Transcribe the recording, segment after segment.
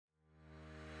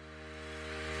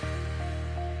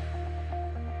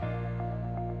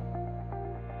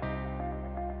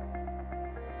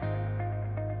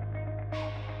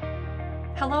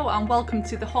Hello and welcome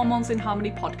to the Hormones in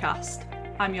Harmony podcast.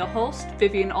 I'm your host,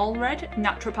 Vivian Allred,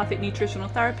 naturopathic nutritional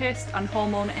therapist and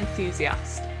hormone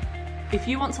enthusiast. If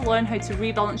you want to learn how to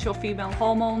rebalance your female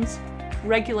hormones,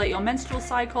 regulate your menstrual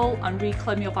cycle and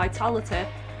reclaim your vitality,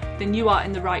 then you are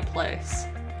in the right place.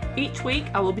 Each week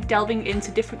I will be delving into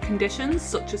different conditions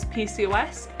such as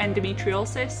PCOS,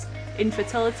 endometriosis,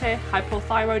 infertility,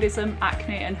 hypothyroidism,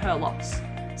 acne and hair loss.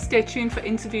 Stay tuned for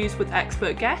interviews with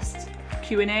expert guests,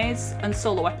 Q&As and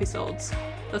solo episodes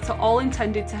that are all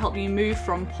intended to help you move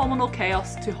from hormonal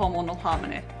chaos to hormonal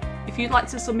harmony. If you'd like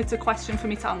to submit a question for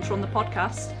me to answer on the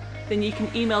podcast, then you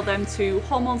can email them to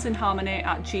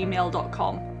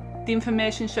hormonesinharmony@gmail.com. The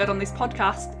information shared on this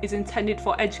podcast is intended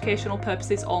for educational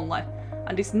purposes only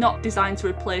and is not designed to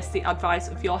replace the advice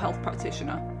of your health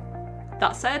practitioner.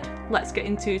 That said, let's get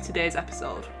into today's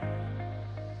episode.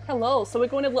 Hello, so we're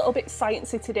going a little bit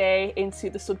sciencey today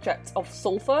into the subject of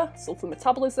sulfur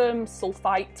metabolism,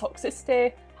 sulfite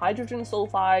toxicity, hydrogen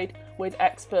sulfide with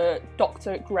expert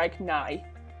Dr. Greg Nye.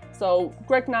 So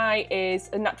Greg Nye is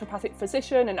a naturopathic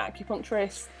physician and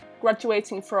acupuncturist,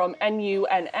 graduating from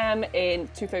NUNM in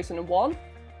 2001.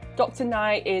 Dr.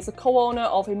 Nye is a co-owner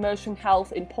of Immersion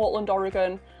Health in Portland,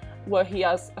 Oregon, where he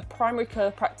has a primary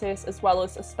care practice as well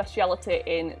as a speciality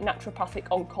in naturopathic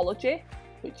oncology,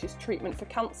 which is treatment for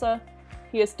cancer.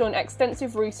 He has done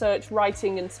extensive research,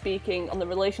 writing and speaking on the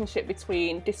relationship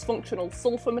between dysfunctional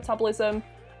sulfur metabolism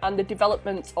and the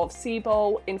development of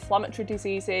SIBO, inflammatory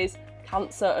diseases,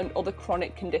 cancer and other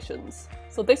chronic conditions.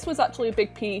 So this was actually a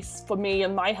big piece for me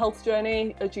and my health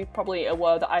journey. As you're probably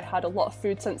aware that I had a lot of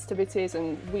food sensitivities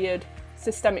and weird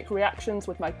systemic reactions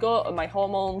with my gut and my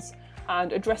hormones,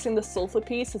 and addressing the sulfur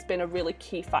piece has been a really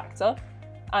key factor.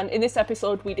 And in this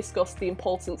episode, we discussed the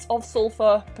importance of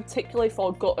sulfur, particularly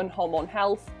for gut and hormone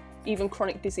health, even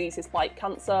chronic diseases like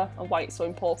cancer, and why it's so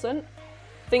important.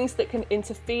 Things that can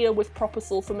interfere with proper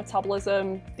sulfur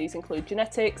metabolism. These include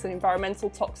genetics and environmental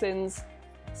toxins,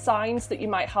 signs that you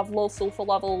might have low sulfur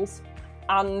levels,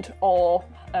 and or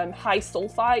high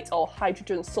sulfite or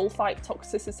hydrogen sulfite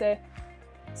toxicity,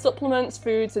 supplements,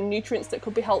 foods and nutrients that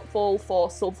could be helpful for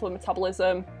sulfur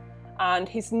metabolism. And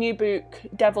his new book,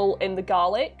 Devil in the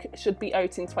Garlic, should be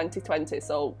out in 2020.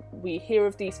 So we hear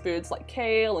of these foods like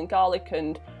kale and garlic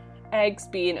and eggs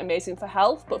being amazing for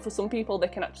health, but for some people they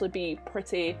can actually be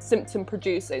pretty symptom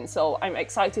producing. So I'm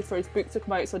excited for his book to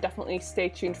come out, so definitely stay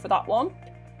tuned for that one.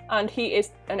 And he is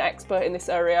an expert in this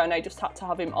area and I just had to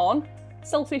have him on,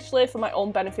 selfishly for my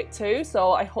own benefit too.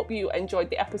 So I hope you enjoyed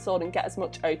the episode and get as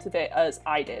much out of it as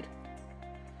I did.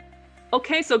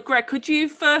 Okay, so Greg, could you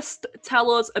first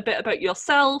tell us a bit about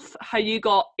yourself, how you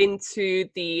got into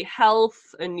the health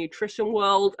and nutrition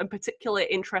world, and particular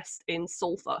interest in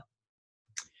sulfur?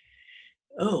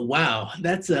 Oh, wow.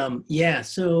 That's, So,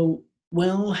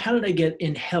 how did I get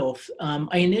in health?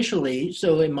 I initially,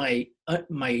 in my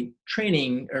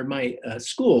training or my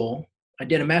school, I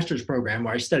did a master's program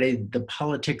where I studied the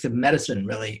politics of medicine,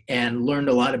 really, and learned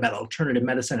a lot about alternative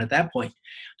medicine at that point.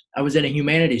 I was in a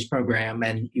humanities program,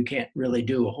 and you can't really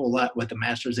do a whole lot with a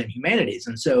master's in humanities.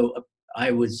 And so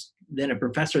I was then a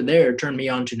professor there, turned me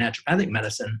on to naturopathic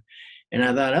medicine. And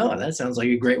I thought, oh, that sounds like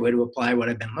a great way to apply what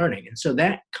I've been learning. And so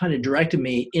that kind of directed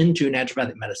me into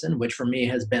naturopathic medicine, which for me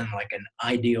has been like an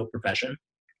ideal profession.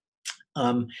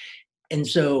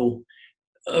 So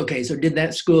did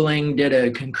that schooling, did a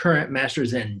concurrent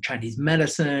master's in Chinese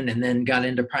medicine, and then got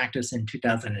into practice in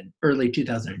early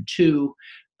 2002.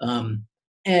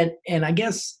 And I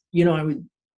guess, I would,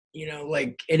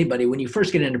 like anybody, when you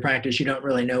first get into practice, you don't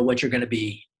really know what you're going to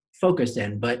be focused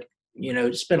in, but,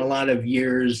 spent a lot of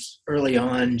years early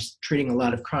on treating a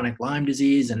lot of chronic Lyme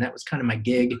disease. And that was kind of my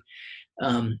gig,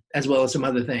 as well as some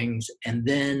other things. And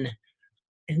then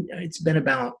it's been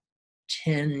about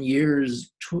 10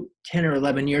 or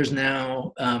 11 years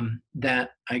now, that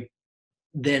I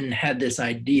then had this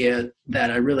idea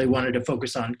that I really wanted to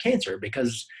focus on cancer,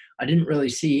 because I didn't really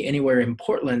see anywhere in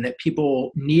Portland that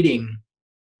people needing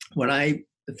what I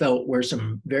felt were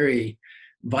some very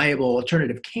viable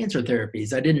alternative cancer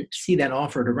therapies. I didn't see that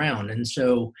offered around. And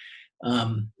so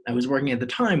I was working at the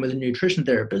time with a nutrition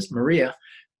therapist, Maria,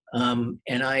 and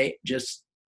I just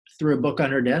threw a book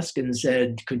on her desk and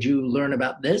said, could you learn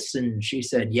about this? And she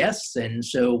said, yes. And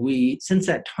so since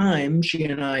that time, she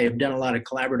and I have done a lot of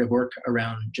collaborative work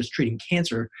around just treating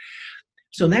cancer.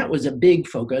 So that was a big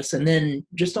focus. And then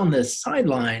just on the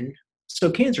sideline,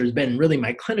 so cancer has been really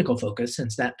my clinical focus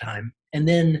since that time. And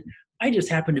then I just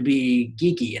happen to be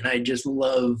geeky and I just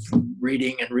love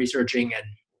reading and researching.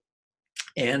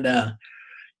 And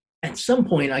at some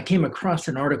point I came across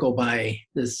an article by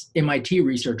this MIT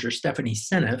researcher, Stephanie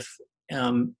Seneff,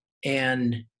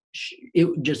 and it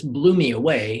just blew me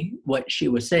away what she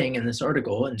was saying in this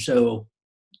article. And so,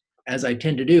 as I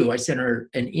tend to do, I sent her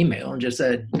an email and just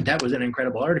said, that was an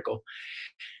incredible article.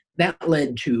 That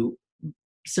led to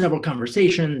several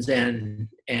conversations, and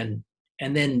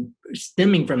then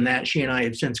stemming from that, she and I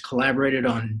have since collaborated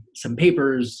on some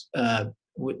papers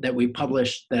that we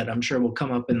published that I'm sure will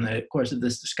come up in the course of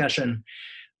this discussion.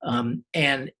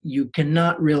 And you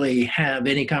cannot really have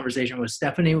any conversation with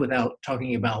Stephanie without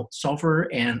talking about sulfur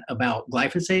and about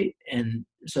glyphosate. And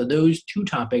so those two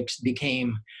topics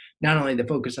became not only the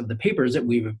focus of the papers that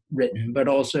we've written, but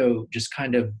also just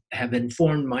kind of have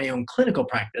informed my own clinical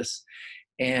practice.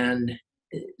 And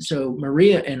so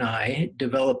Maria and I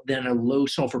developed then a low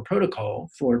sulfur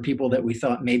protocol for people that we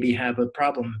thought maybe have a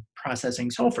problem processing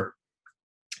sulfur.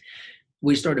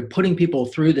 We started putting people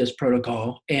through this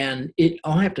protocol, and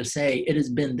I'll have to say, it has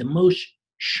been the most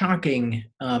shocking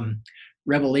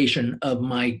revelation of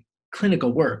my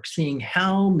clinical work, seeing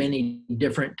how many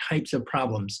different types of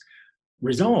problems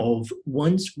resolve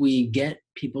once we get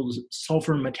people's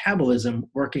sulfur metabolism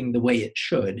working the way it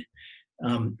should.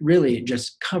 Really, it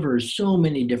just covers so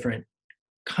many different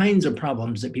kinds of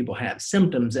problems that people have,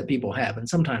 symptoms that people have, and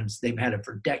sometimes they've had it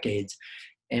for decades,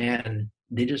 and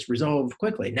they just resolve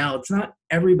quickly. Now, it's not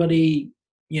everybody,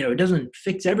 it doesn't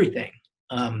fix everything,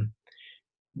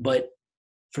 but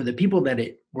for the people that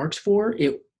it works for,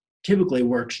 it typically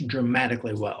works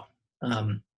dramatically well.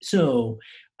 So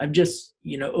I've just,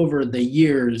 over the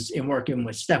years in working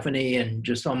with Stephanie and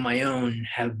just on my own,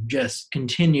 have just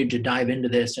continued to dive into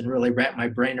this and really wrap my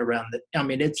brain around it. I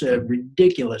mean, it's a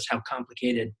ridiculous how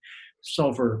complicated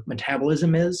sulfur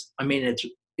metabolism is. I mean,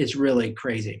 it's really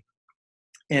crazy.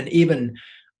 And even,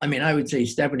 I would say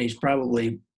Stephanie's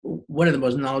probably one of the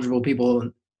most knowledgeable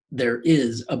people there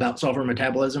is about sulfur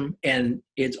metabolism. And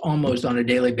it's almost on a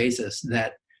daily basis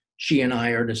that she and I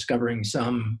are discovering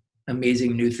some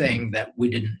amazing new thing that we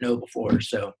didn't know before.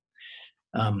 So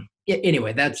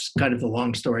anyway, that's kind of the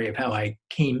long story of how I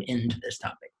came into this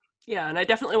topic. Yeah, and I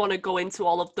definitely want to go into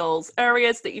all of those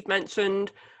areas that you've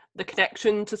mentioned, the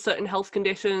connection to certain health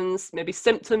conditions, maybe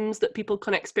symptoms that people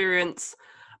can experience.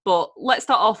 But let's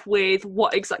start off with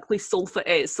what exactly sulfur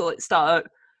is. So let's start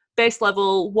at base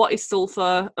level. What is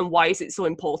sulfur and why is it so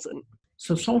important?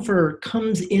 So sulfur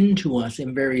comes into us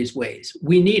in various ways.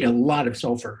 We need a lot of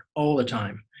sulfur all the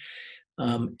time.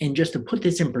 And just to put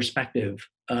this in perspective,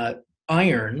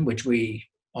 iron, which we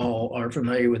all are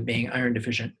familiar with being iron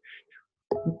deficient,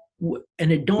 an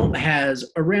adult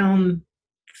has around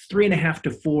 3.5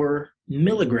 to 4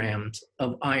 milligrams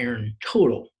of iron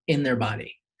total in their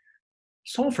body.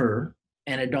 Sulfur,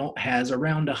 an adult has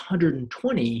around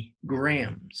 120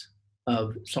 grams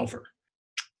of sulfur.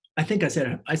 I think I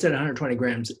said 120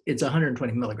 grams. It's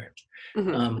 120 milligrams.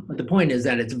 Mm-hmm. But the point is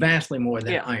that it's vastly more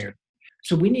than iron.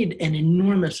 So we need an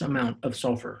enormous amount of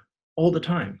sulfur all the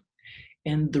time.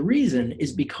 And the reason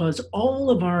is because all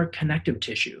of our connective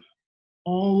tissue,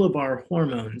 all of our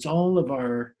hormones, all of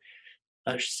our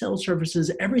cell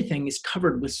surfaces, everything is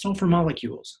covered with sulfur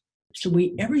molecules. So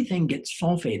everything gets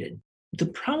sulfated. The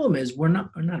problem is we're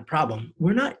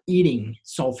not eating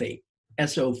sulfate,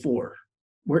 SO4.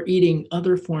 We're eating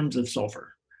other forms of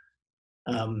sulfur,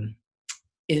 and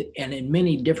in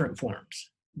many different forms.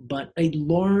 But a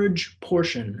large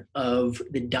portion of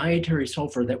the dietary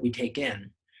sulfur that we take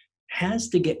in has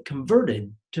to get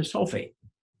converted to sulfate,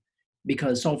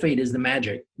 because sulfate is the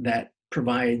magic that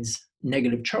provides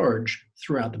negative charge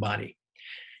throughout the body.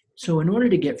 So in order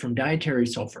to get from dietary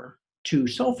sulfur to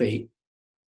sulfate,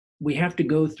 we have to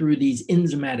go through these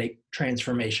enzymatic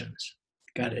transformations.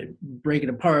 Got to break it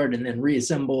apart and then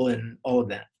reassemble and all of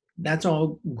that. That's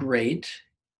all great,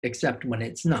 except when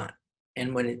it's not.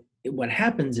 And what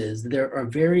happens is there are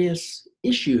various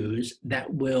issues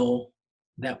that will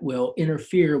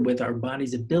interfere with our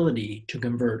body's ability to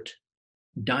convert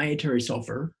dietary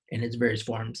sulfur in its various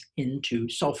forms into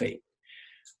sulfate.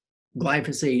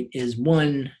 Glyphosate is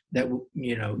one that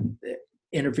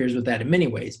interferes with that in many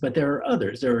ways, but there are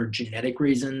others. There are genetic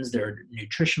reasons, there are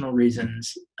nutritional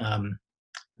reasons.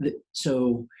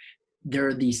 So there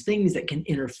are these things that can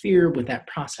interfere with that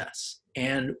process.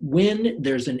 And when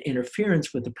there's an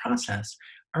interference with the process,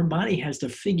 our body has to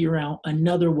figure out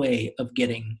another way of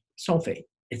getting sulfate.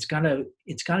 It's got to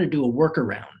do a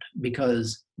workaround,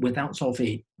 because without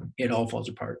sulfate, it all falls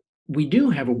apart. We do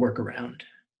have a workaround.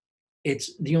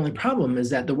 The only problem is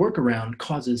that the workaround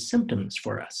causes symptoms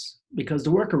for us, because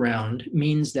the workaround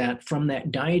means that from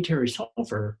that dietary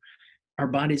sulfur, our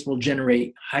bodies will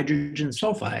generate hydrogen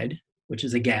sulfide, which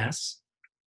is a gas,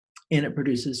 and it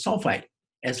produces sulfite,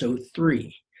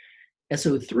 SO3.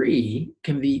 SO3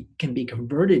 can be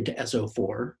converted to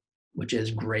SO4, which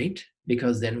is great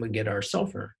because then we get our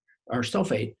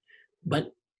sulfate.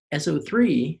 But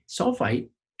SO3 sulfite,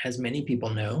 as many people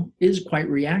know, is quite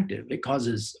reactive. It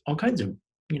causes all kinds of,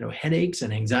 headaches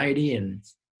and anxiety and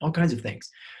all kinds of things.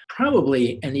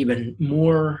 Probably an even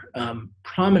more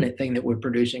prominent thing that we're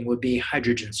producing would be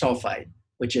hydrogen sulfide,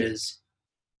 which is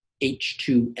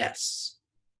H2S.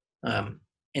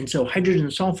 And so hydrogen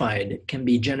sulfide can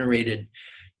be generated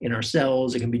in our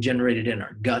cells. It can be generated in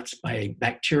our guts by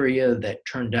bacteria that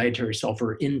turn dietary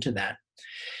sulfur into that.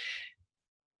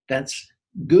 That's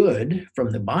good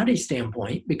from the body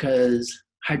standpoint because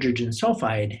hydrogen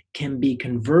sulfide can be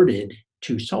converted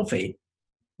to sulfate.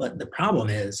 But the problem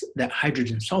is that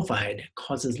hydrogen sulfide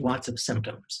causes lots of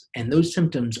symptoms, and those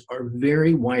symptoms are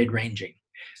very wide-ranging.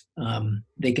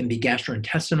 They can be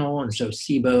gastrointestinal, and so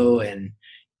SIBO and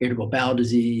irritable bowel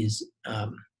disease,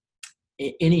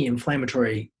 any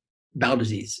inflammatory bowel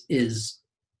disease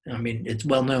it's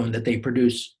well known that they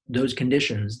produce those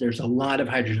conditions. There's a lot of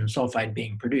hydrogen sulfide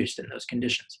being produced in those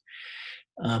conditions.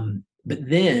 But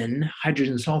then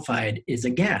hydrogen sulfide is a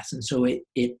gas, and so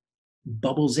it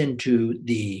bubbles into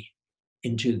the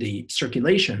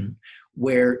circulation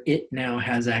where it now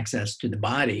has access to the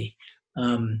body.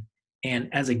 And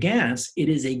as a gas, it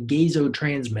is a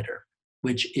gasotransmitter,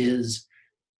 which is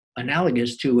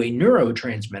analogous to a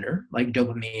neurotransmitter like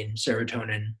dopamine,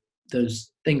 serotonin,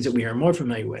 those things that we are more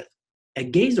familiar with. A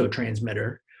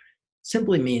gasotransmitter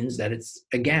simply means that it's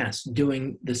a gas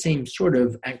doing the same sort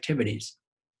of activities.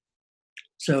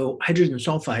 So hydrogen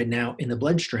sulfide now in the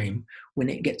bloodstream, when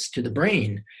it gets to the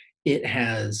brain, it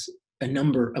has a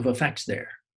number of effects there.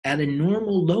 At a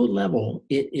normal low level,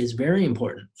 it is very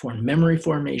important for memory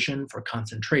formation, for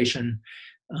concentration,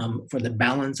 for the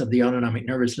balance of the autonomic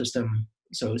nervous system,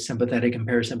 so sympathetic and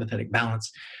parasympathetic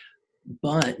balance.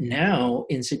 But now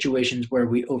in situations where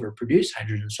we overproduce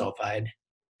hydrogen sulfide,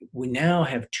 we now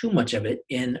have too much of it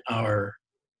in our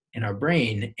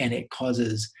brain, and it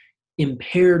causes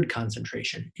impaired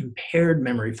concentration, impaired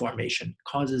memory formation,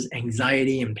 causes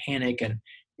anxiety and panic. And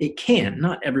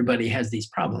not everybody has these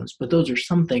problems, but those are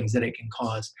some things that it can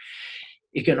cause.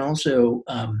 It can also,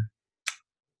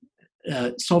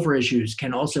 sulfur issues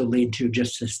can also lead to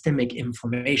just systemic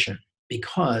inflammation,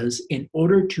 because in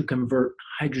order to convert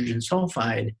hydrogen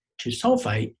sulfide to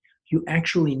sulfite, you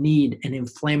actually need an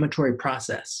inflammatory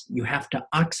process. You have to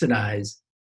oxidize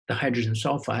the hydrogen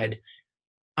sulfide,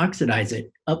 oxidize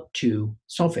it up to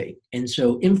sulfate. And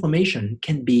so inflammation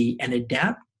can be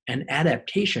an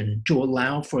adaptation to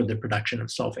allow for the production of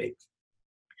sulfate.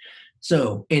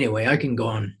 So anyway, I can go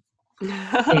on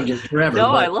tangents forever.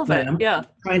 No, I love it. I'm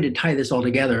trying to tie this all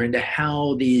together into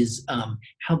how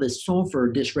how the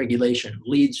sulfur dysregulation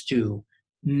leads to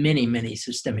many, many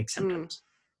systemic symptoms.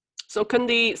 So can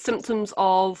the symptoms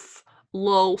of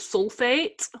low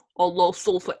sulfate or low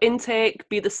sulfur intake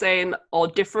be the same or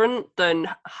different than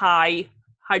high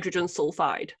hydrogen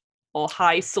sulfide or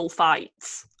high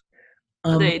sulfites?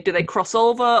 Do they cross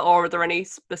over, or are there any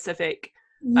specific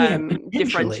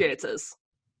differentiators?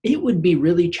 It would be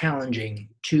really challenging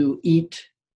to eat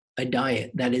a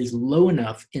diet that is low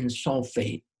enough in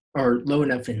sulfate or low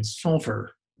enough in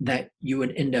sulfur that you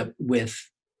would end up with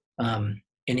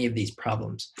any of these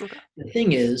problems. Okay. The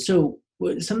thing is, so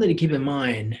something to keep in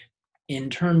mind in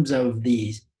terms of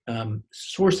the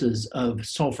sources of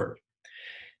sulfur,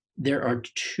 there are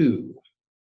two.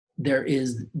 There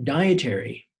is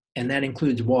dietary, and that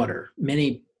includes water.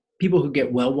 Many people who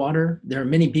get well water, there are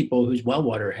many people whose well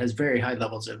water has very high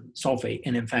levels of sulfate,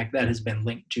 and in fact, that has been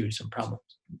linked to some problems.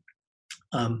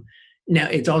 Now,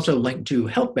 it's also linked to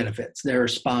health benefits. There are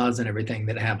spas and everything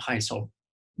that have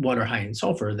water high in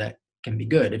sulfur that can be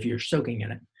good if you're soaking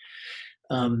in it.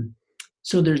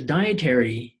 So there's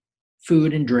dietary,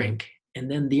 food and drink, and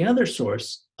then the other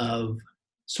source of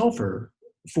sulfur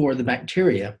for the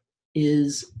bacteria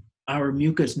is our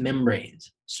mucous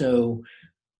membranes. So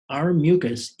our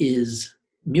mucus is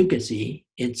mucousy,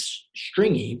 it's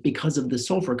stringy because of the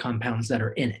sulfur compounds that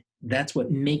are in it. That's what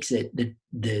makes it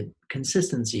the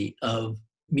consistency of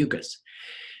mucus.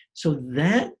 So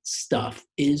that stuff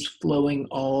is flowing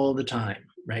all the time,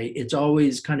 right? It's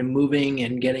always kind of moving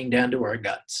and getting down to our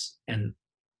guts and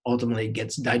ultimately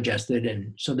gets digested.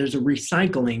 And so there's a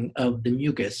recycling of the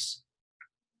mucus.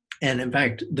 And in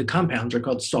fact, the compounds are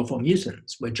called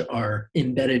sulfomucins, which are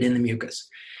embedded in the mucus.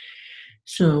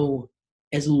 So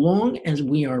as long as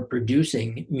we are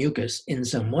producing mucus in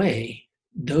some way,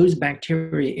 those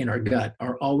bacteria in our gut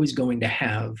are always going to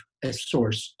have a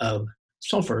source of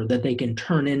sulfur that they can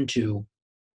turn into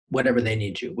whatever they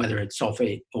need to, whether it's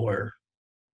sulfate or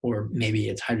maybe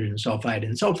it's hydrogen sulfide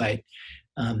and sulfite.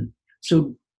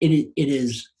 So it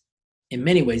is in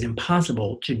many ways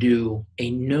impossible to do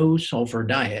a no sulfur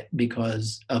diet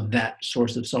because of that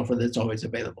source of sulfur that's always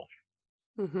available.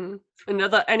 Mm-hmm. And are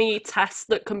there any tests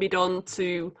that can be done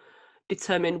to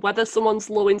determine whether someone's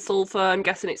low in sulfur? I'm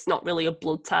guessing it's not really a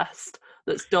blood test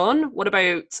that's done. What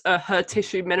about a hair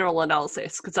tissue mineral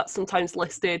analysis? Because that's sometimes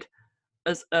listed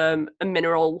as a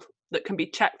mineral that can be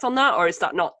checked on that, or is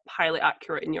that not highly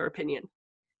accurate in your opinion?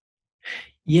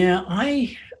 Yeah,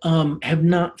 I have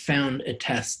not found a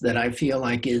test that I feel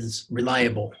like is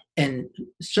reliable. And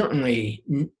certainly,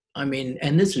 I mean,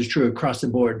 and this is true across the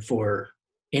board for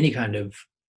any kind of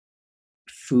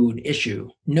food issue,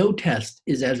 no test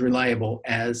is as reliable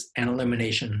as an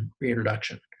elimination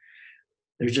reintroduction.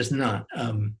 There's just not.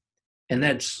 And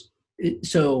that's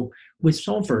so with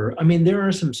sulfur, I mean, there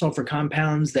are some sulfur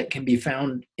compounds that can be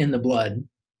found in the blood,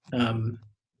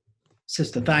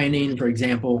 cystathionine, for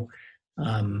example.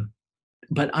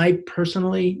 But I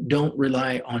personally don't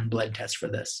rely on blood tests for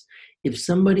this. If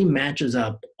somebody matches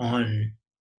up on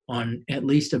at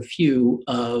least a few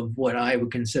of what I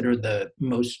would consider the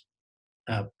most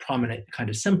prominent kind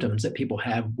of symptoms that people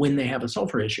have when they have a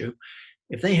sulfur issue,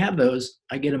 if they have those,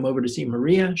 I get them over to see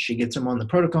Maria. She gets them on the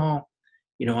protocol.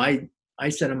 You know, I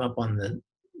set them up on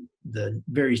the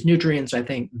various nutrients I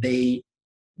think they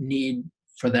need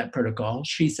for that protocol.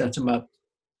 She sets them up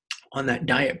on that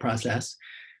diet process.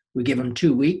 We give them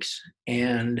 2 weeks,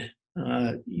 and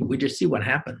we just see what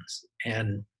happens.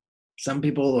 And some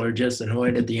people are just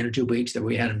annoyed at the end of 2 weeks that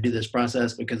we had them do this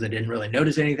process because they didn't really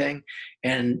notice anything.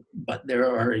 But there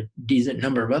are a decent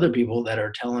number of other people that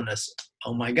are telling us,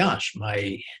 oh my gosh,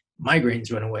 my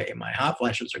migraines went away, my hot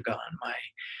flashes are gone, my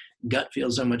gut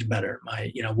feels so much better,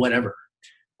 my, whatever.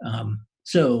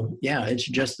 So yeah, it's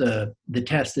just the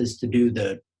test is to do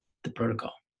the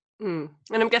protocol. And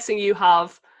I'm guessing you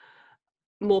have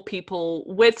more people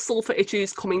with sulfur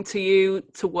issues coming to you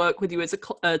to work with you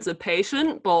as a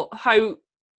patient, but how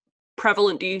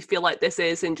prevalent do you feel like this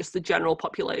is in just the general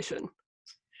population?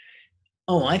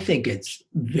 Oh, I think it's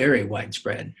very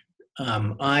widespread.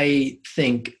 I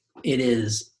think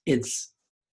it's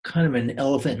kind of an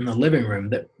elephant in the living room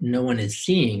that no one is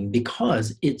seeing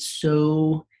because it's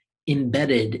so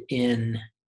embedded in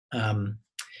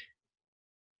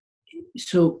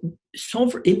so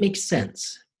sulfur. It makes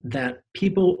sense that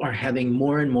people are having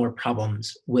more and more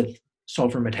problems with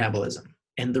sulfur metabolism.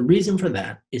 And the reason for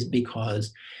that is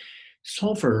because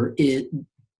sulfur,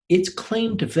 its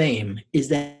claim to fame is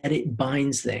that it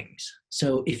binds things.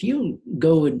 So if you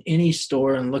go in any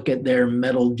store and look at their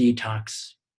metal detox,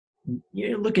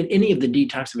 look at any of the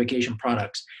detoxification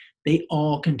products, they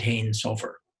all contain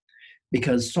sulfur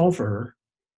because sulfur,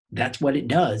 that's what it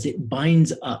does. It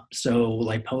binds up. So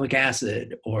lipoic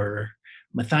acid or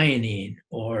methionine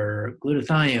or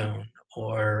glutathione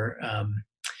or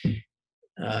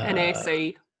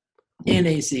NAC.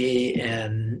 NAC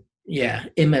and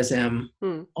MSM,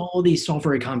 all these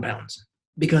sulfuric compounds,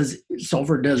 because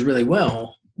sulfur does really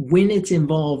well when it's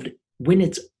involved, when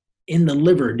it's in the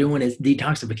liver doing its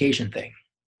detoxification thing,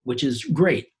 which is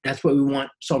great. That's what we want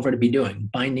sulfur to be doing,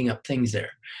 binding up things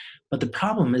there. But the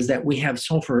problem is that we have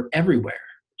sulfur everywhere.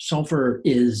 Sulfur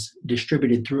is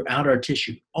distributed throughout our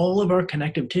tissue. All of our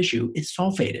connective tissue is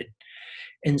sulfated.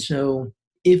 And so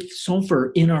if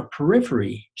sulfur in our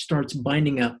periphery starts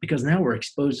binding up, because now we're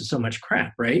exposed to so much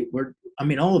crap, right?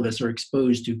 All of us are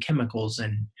exposed to chemicals,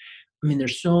 and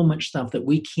there's so much stuff that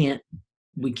we can't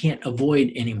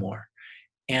avoid anymore.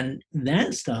 And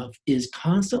that stuff is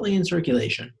constantly in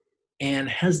circulation and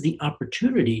has the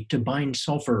opportunity to bind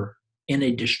sulfur in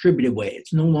a distributed way.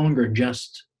 It's no longer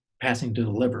just passing through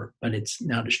the liver, but it's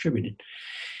now distributed.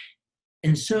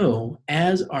 And so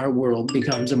as our world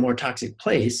becomes a more toxic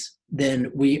place,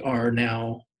 then we are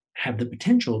now have the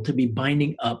potential to be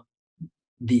binding up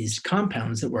these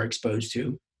compounds that we're exposed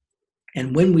to.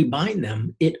 And when we bind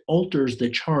them, it alters the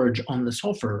charge on the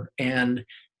sulfur. And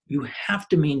you have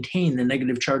to maintain the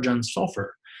negative charge on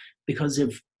sulfur, because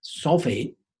if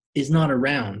sulfate is not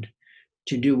around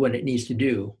to do what it needs to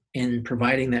do in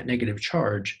providing that negative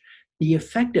charge, the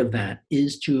effect of that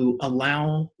is to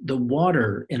allow the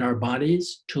water in our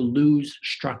bodies to lose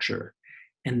structure.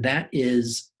 And that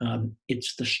is,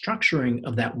 it's the structuring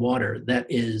of that water that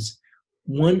is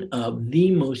one of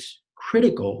the most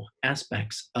critical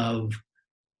aspects of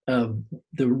the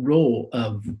role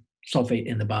of sulfate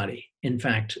in the body. In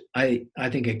fact, I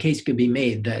think a case could be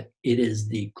made that it is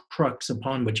the crux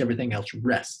upon which everything else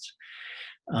rests.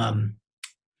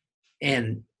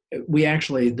 And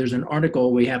there's an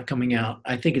article we have coming out.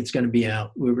 I think it's going to be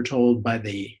out. We were told by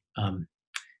the end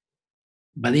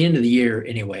of the year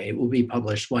anyway, it will be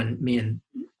published, one me and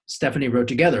Stephanie wrote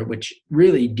together, which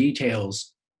really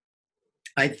details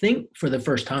I think for the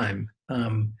first time,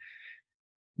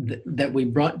 that we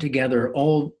brought together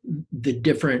all the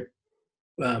different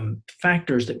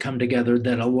factors that come together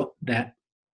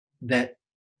that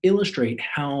illustrate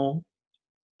how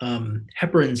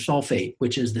heparin sulfate,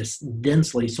 which is this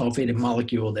densely sulfated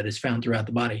molecule that is found throughout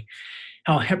the body,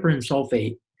 how heparin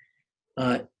sulfate,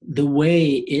 the way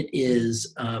it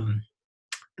is, the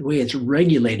way it's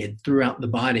regulated throughout the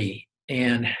body,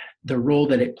 and the role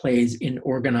that it plays in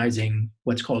organizing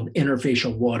what's called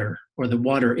interfacial water, or the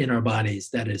water in our bodies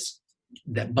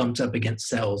that bumps up against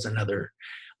cells and other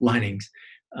linings.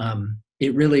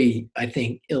 It really, I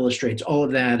think, illustrates all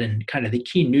of that and kind of the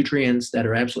key nutrients that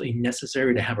are absolutely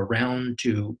necessary to have around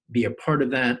to be a part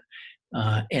of that.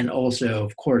 And also,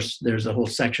 of course, there's a whole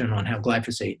section on how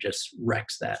glyphosate just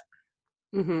wrecks that.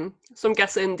 Mm-hmm. So I'm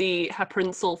guessing the heparin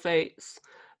sulfate's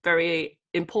very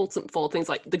important for things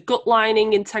like the gut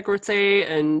lining integrity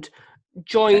and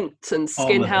joint and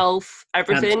skin health,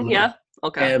 everything. Absolutely. Yeah.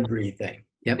 Okay. Everything.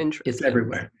 Yep. It's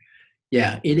everywhere.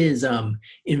 Yeah, it is.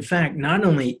 In fact, not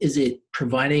only is it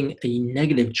providing a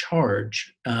negative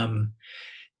charge,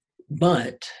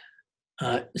 but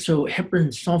so heparin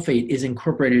sulfate is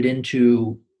incorporated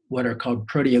into what are called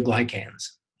proteoglycans.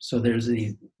 So there's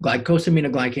the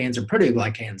glycosaminoglycans and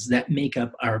proteoglycans that make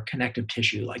up our connective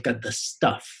tissue, like the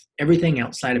stuff, everything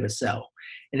outside of a cell.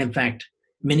 And in fact,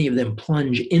 many of them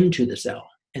plunge into the cell.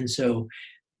 And so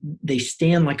they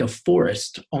stand like a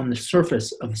forest on the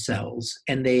surface of cells,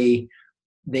 and they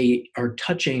are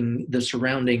touching the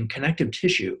surrounding connective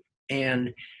tissue.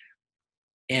 And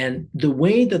the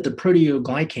way that the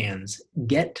proteoglycans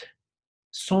get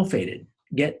sulfated,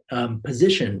 get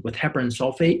positioned with heparin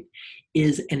sulfate,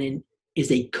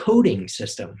 is a coding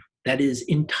system that is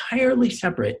entirely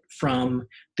separate from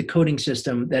the coding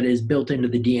system that is built into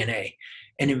the DNA.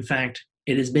 And in fact,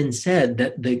 it has been said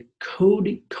that the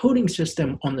coding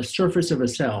system on the surface of a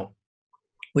cell,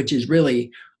 which is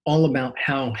really all about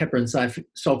how heparin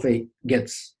sulfate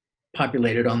gets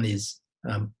populated on these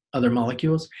other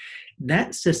molecules,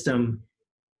 that system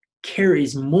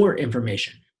carries more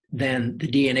information than the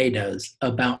DNA does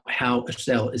about how a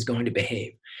cell is going to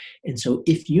behave. And so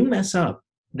if you mess up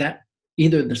that,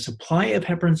 either the supply of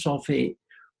heparin sulfate,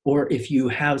 or if you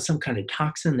have some kind of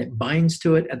toxin that binds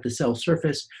to it at the cell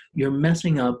surface, you're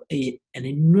messing up an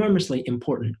enormously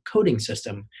important coding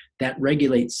system that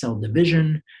regulates cell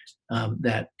division,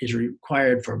 that is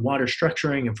required for water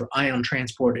structuring and for ion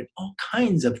transport and all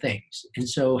kinds of things. And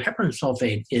so heparin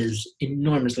sulfate is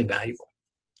enormously valuable.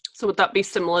 So would that be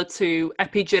similar to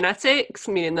epigenetics,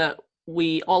 meaning that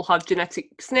we all have genetic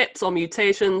SNPs or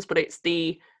mutations, but it's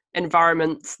the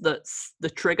environment that's the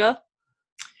trigger?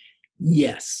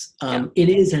 Yes, It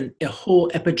is a whole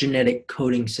epigenetic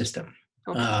coding system.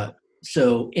 Okay.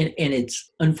 And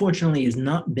it's unfortunately has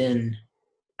not been,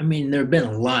 there have been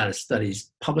a lot of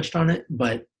studies published on it,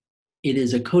 but it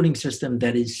is a coding system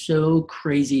that is so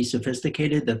crazy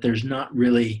sophisticated that there's not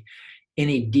really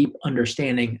any deep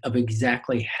understanding of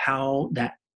exactly how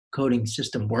that coding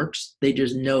system works. They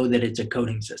just know that it's a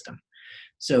coding system.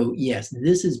 So yes,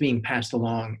 this is being passed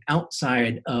along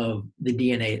outside of the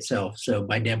DNA itself. So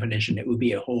by definition, it would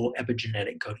be a whole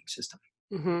epigenetic coding system.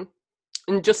 Mm-hmm.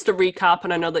 And just to recap,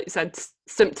 and I know that you said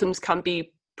symptoms can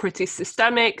be pretty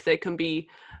systemic, they can be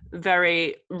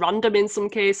very random in some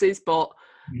cases, but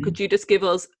could you just give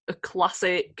us a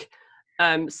classic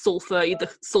sulfur, either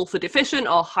sulfur deficient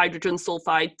or hydrogen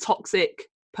sulfide toxic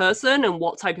person, and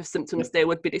what type of symptoms they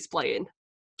would be displaying?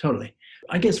 Totally.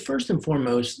 I guess first and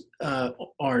foremost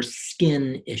are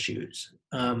skin issues.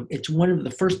 It's one of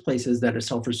the first places that a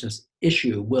sulfur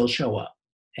issue will show up.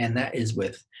 And that is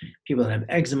with people that have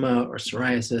eczema or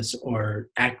psoriasis or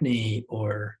acne,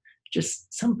 or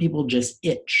just some people just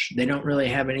itch. They don't really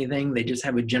have anything. They just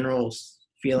have a general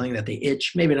feeling that they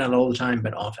itch, maybe not all the time,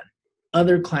 but often.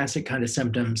 Other classic kind of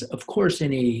symptoms, of course,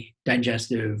 any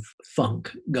digestive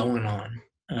funk going on.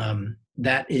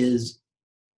 That is,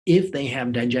 if they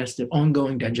have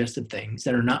ongoing digestive things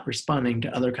that are not responding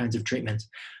to other kinds of treatments,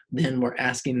 then we're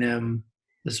asking them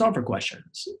the sulfur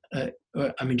questions.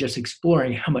 Just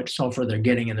exploring how much sulfur they're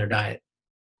getting in their diet.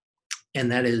 And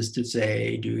that is to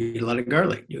say, do you eat a lot of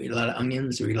garlic? Do you eat a lot of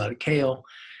onions? Do you eat a lot of kale,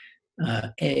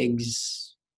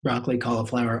 eggs, broccoli,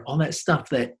 cauliflower, all that stuff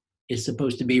that is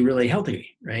supposed to be really healthy,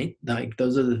 right? Like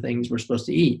those are the things we're supposed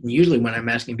to eat. And usually when I'm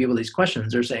asking people these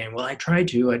questions, they're saying, well, I try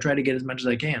to get as much as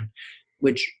I can,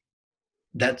 which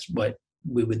that's what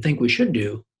we would think we should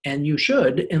do. And you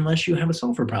should, unless you have a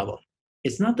sulfur problem.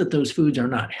 it's not that those foods are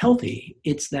not healthy.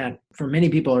 It's that for many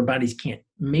people, our bodies can't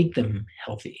make them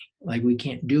healthy. Like we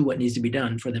can't do what needs to be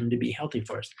done for them to be healthy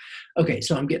for us. Okay,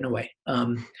 so I'm getting away.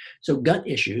 So gut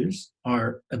issues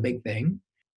are a big thing.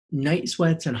 Night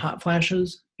sweats and hot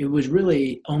flashes, it was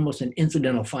really almost an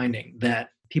incidental finding that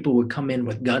people would come in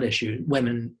with gut issues.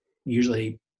 Women,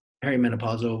 usually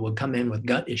perimenopausal, would come in with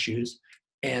gut issues.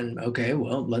 And okay,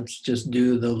 well, let's just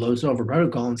do the low sulfur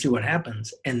protocol and see what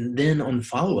happens. And then on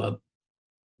follow-up,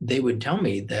 they would tell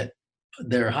me that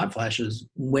their hot flashes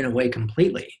went away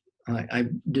completely. I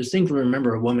distinctly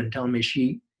remember a woman telling me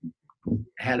she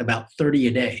had about 30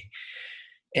 a day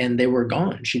and they were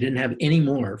gone. She didn't have any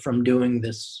more from doing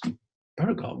this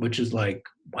protocol, which is like,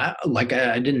 wow, like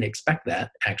I didn't expect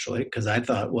that actually, because I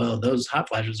thought, well, those hot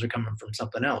flashes are coming from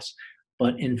something else.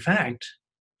 But in fact,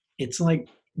 it's like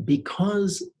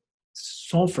because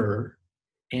sulfur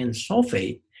and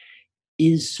sulfate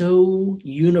is so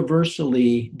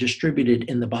universally distributed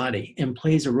in the body and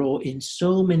plays a role in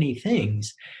so many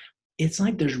things, it's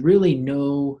like there's really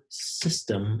no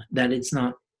system that it's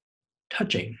not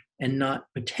touching and not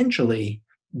potentially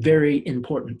very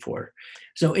important for.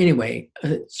 So anyway,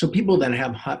 so people that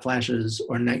have hot flashes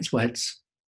or night sweats,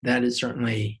 that is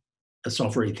certainly a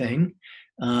sulfury thing.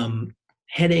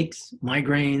 Headaches,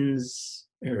 migraines,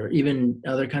 or even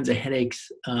other kinds of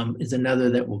headaches is another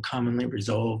that will commonly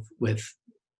resolve with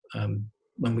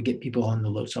when we get people on the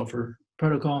low sulfur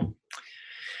protocol.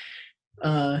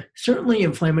 Certainly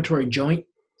inflammatory joint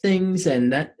things,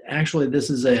 and that actually this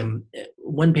is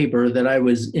one paper that I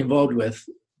was involved with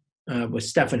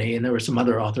Stephanie, and there were some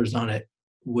other authors on it,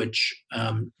 which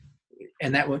and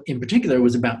that one in particular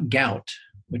was about gout,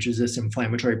 which is this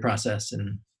inflammatory process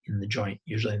in the joint,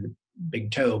 usually in the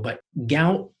big toe. But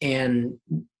gout and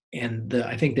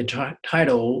I think the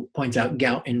title points out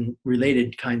gout and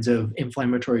related kinds of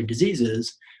inflammatory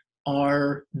diseases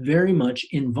are very much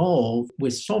involved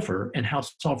with sulfur and how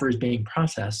sulfur is being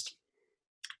processed.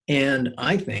 And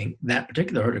I think that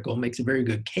particular article makes a very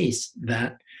good case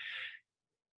that,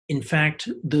 in fact,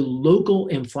 the local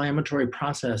inflammatory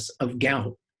process of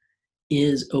gout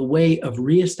is a way of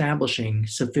reestablishing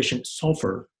sufficient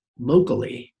sulfur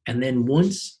locally. And then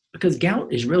because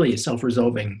gout is really a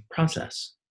self-resolving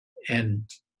process, and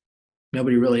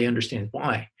nobody really understands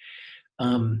why.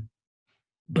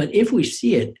 But if we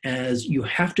see it as you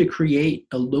have to create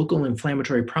a local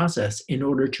inflammatory process in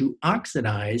order to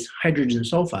oxidize hydrogen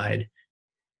sulfide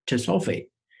to sulfate.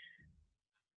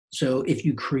 So if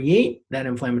you create that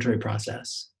inflammatory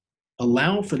process,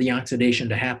 allow for the oxidation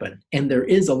to happen, and there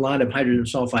is a lot of hydrogen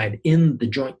sulfide in the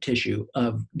joint tissue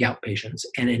of gout patients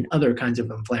and in other kinds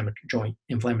of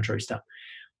inflammatory stuff.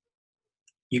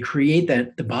 You create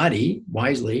that, the body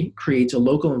wisely creates a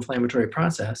local inflammatory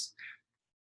process,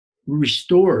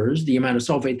 restores the amount of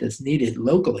sulfate that's needed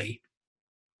locally,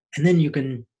 and then you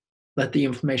can let the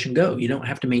inflammation go. You don't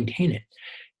have to maintain it.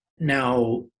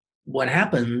 Now, what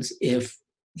happens if,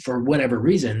 for whatever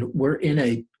reason, we're in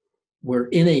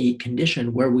a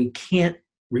condition where we can't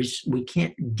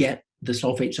get the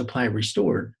sulfate supply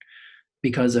restored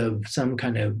because of some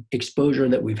kind of exposure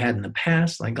that we've had in the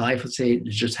past, like glyphosate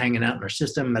is just hanging out in our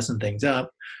system, messing things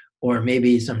up, or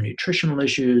maybe some nutritional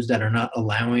issues that are not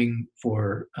allowing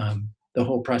for the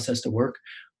whole process to work,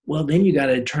 well, then you got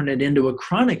to turn it into a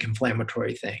chronic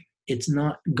inflammatory thing. It's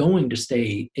not going to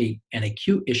stay an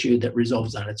acute issue that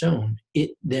resolves on its own.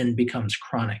 It then becomes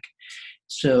chronic.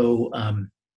 So,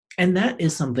 and that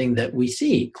is something that we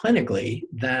see clinically,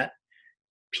 that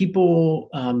people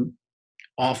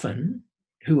often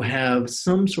who have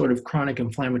some sort of chronic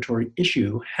inflammatory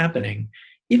issue happening,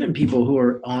 even people who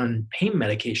are on pain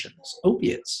medications,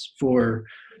 opiates for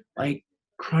like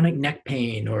chronic neck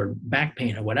pain or back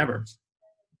pain or whatever,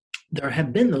 there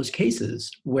have been those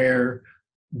cases where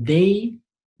they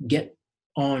get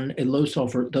on the low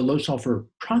sulfur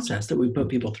process that we put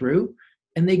people through,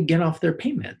 and they get off their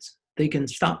pain meds. They can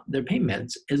stop their pain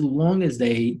meds as long as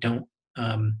they don't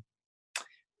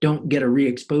get a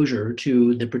re-exposure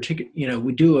to the particular,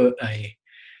 we do a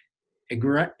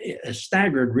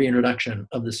staggered reintroduction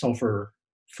of the sulfur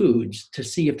foods to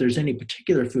see if there's any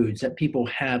particular foods that people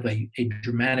have a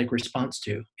dramatic response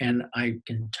to. And I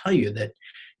can tell you that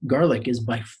garlic is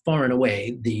by far and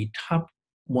away the top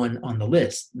one on the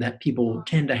list that people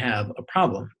tend to have a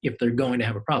problem if they're going to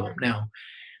have a problem. Now,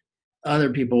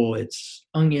 other people, it's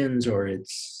onions or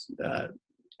it's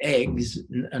eggs,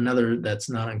 another that's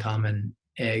not uncommon,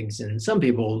 eggs, and some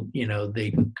people,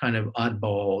 they kind of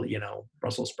oddball,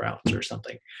 Brussels sprouts or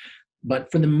something.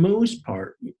 But for the most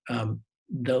part,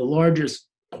 the largest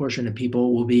portion of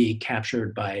people will be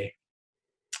captured by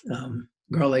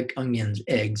garlic, onions,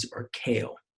 eggs, or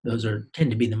kale. Those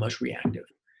tend to be the most reactive.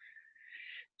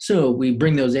 So we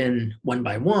bring those in one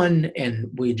by one, and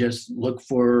we just look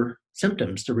for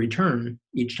symptoms to return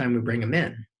each time we bring them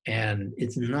in. And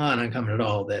it's not uncommon at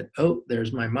all that, oh,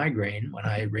 there's my migraine when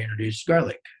I reintroduce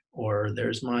garlic, or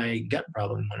there's my gut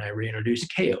problem when I reintroduce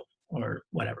kale, or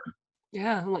whatever.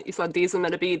 Yeah, like you said, these are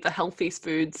meant to be the healthiest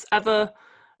foods ever,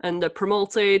 and they're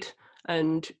promoted.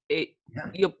 And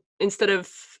you're, instead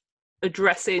of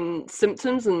addressing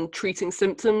symptoms and treating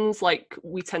symptoms like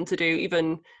we tend to do,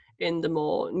 even in the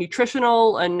more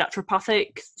nutritional and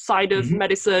naturopathic side of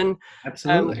medicine,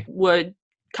 Absolutely. we're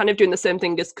kind of doing the same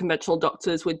thing as conventional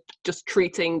doctors with just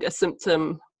treating a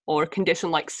symptom or a condition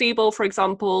like SIBO, for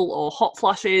example, or hot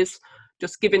flashes,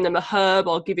 just giving them a herb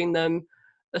or giving them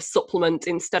a supplement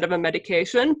instead of a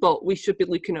medication. But we should be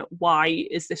looking at, why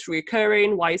is this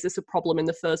reoccurring? Why is this a problem in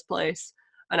the first place?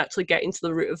 And actually get into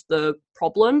the root of the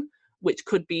problem, which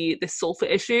could be this sulfur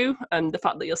issue. And the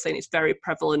fact that you're saying it's very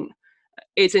prevalent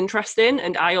is interesting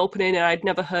and eye-opening. And I'd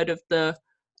never heard of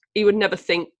you would never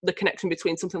think the connection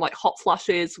between something like hot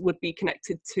flashes would be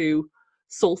connected to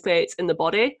sulfates in the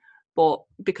body. But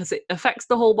because it affects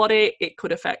the whole body, it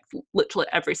could affect literally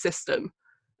every system.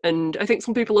 And I think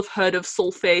some people have heard of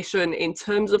sulfation in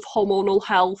terms of hormonal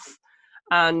health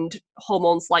and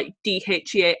hormones like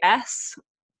DHEAS,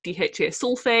 DHEA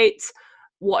sulfate.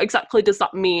 What exactly does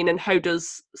that mean, and how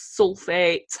does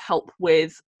sulfate help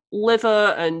with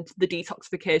liver and the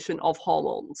detoxification of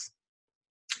hormones?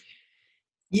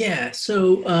 Yeah,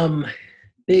 so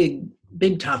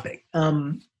big topic.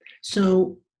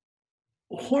 So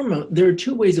there are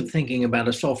two ways of thinking about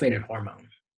a sulfated hormone,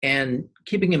 and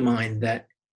keeping in mind that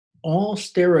all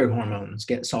steroid hormones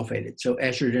get sulfated. So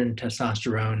estrogen,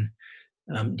 testosterone,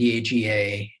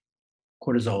 DHEA,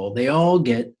 cortisol, they all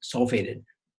get sulfated.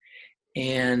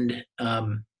 And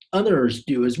others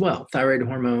do as well. Thyroid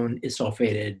hormone is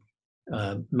sulfated.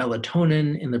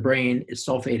 Melatonin in the brain is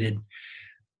sulfated.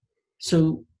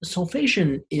 So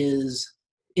sulfation is,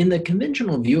 in the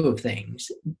conventional view of things,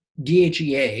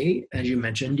 DHEA, as you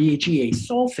mentioned, DHEA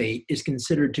sulfate is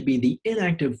considered to be the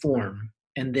inactive form,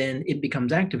 and then it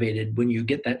becomes activated when you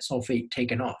get that sulfate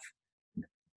taken off.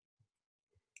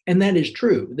 And that is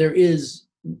true. There is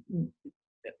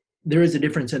a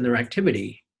difference in their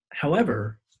activity.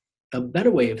 However, a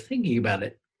better way of thinking about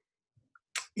it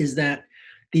is that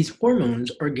these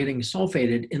hormones are getting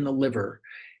sulfated in the liver,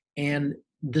 and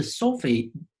the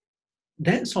sulfate,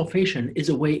 that sulfation is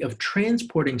a way of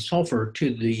transporting sulfate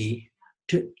to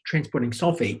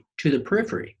the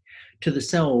periphery, to the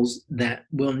cells that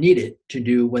will need it to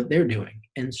do what they're doing.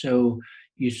 And so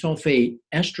you sulfate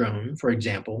estrone, for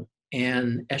example,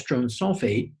 and estrone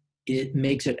sulfate, it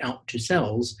makes it out to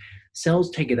cells.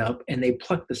 Cells take it up and they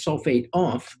pluck the sulfate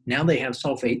off. Now they have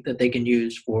sulfate that they can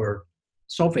use for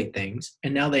sulfate things,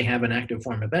 and now they have an active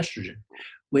form of estrogen,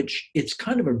 which it's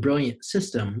kind of a brilliant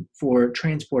system for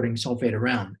transporting sulfate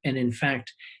around. And in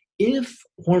fact, if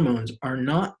hormones are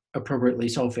not appropriately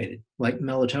sulfated, like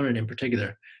melatonin in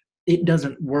particular, it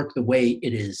doesn't work the way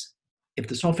it is. If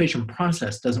the sulfation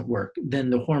process doesn't work, then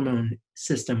the hormone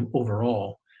system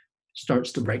overall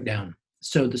starts to break down.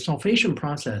 So the sulfation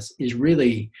process is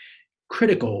really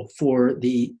critical for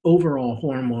the overall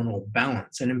hormonal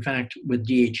balance. And in fact, with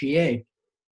DHEA,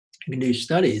 you can do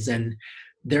studies, and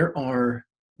there are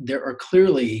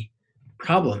clearly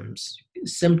problems,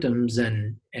 symptoms,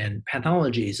 and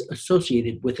pathologies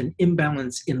associated with an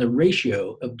imbalance in the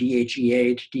ratio of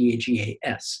DHEA to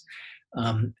DHEAS.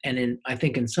 I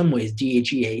think in some ways,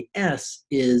 DHEAS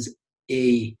is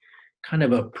a kind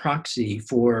of a proxy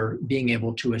for being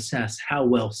able to assess how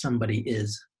well somebody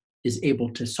is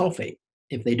able to sulfate.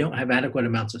 If they don't have adequate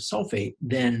amounts of sulfate,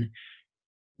 then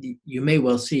you may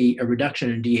well see a reduction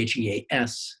in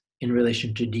DHEAS in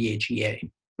relation to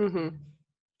DHEA. Mm-hmm.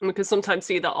 We can sometimes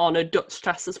see that on a Dutch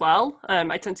test as well.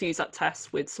 I tend to use that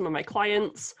test with some of my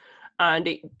clients, and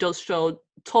it does show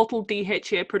total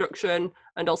DHEA production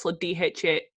and also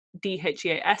DHEAS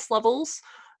levels.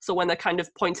 So when they're kind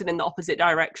of pointed in the opposite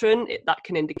direction, that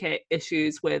can indicate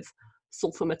issues with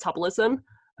sulfur metabolism.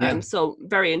 Yeah. So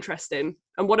very interesting.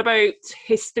 And what about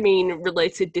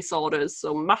histamine-related disorders,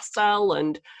 so mast cell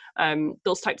and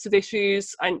those types of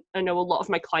issues? I know a lot of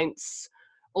my clients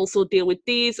also deal with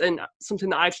these, and something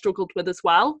that I've struggled with as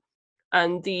well.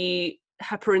 And the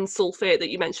heparin sulfate that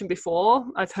you mentioned before,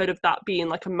 I've heard of that being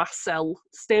like a mast cell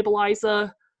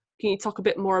stabilizer. Can you talk a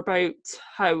bit more about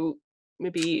how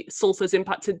maybe sulfur is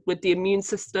impacted with the immune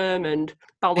system and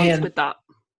balance with that?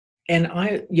 And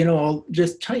I'll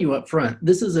just tell you up front,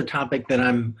 this is a topic that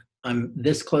I'm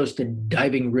this close to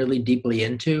diving really deeply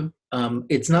into.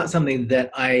 It's not something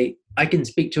that I can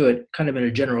speak to it kind of in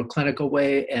a general clinical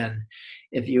way. And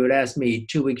if you would ask me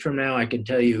 2 weeks from now, I could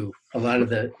tell you a lot of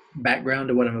the background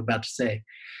to what I'm about to say.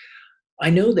 I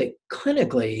know that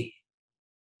clinically,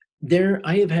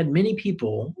 I have had many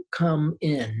people come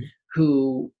in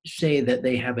who say that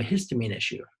they have a histamine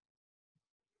issue.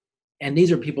 And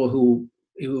these are people who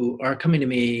are coming to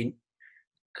me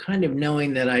kind of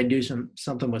knowing that I do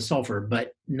something with sulfur,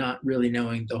 but not really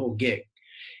knowing the whole gig.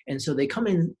 And so they come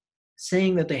in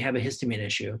saying that they have a histamine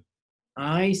issue.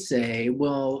 I say,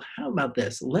 well, how about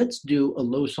this? Let's do a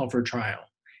low sulfur trial.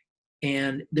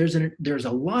 And there's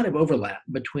a lot of overlap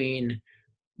between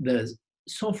the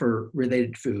sulfur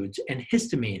related foods and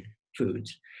histamine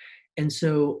foods. And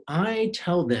so I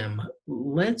tell them,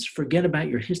 let's forget about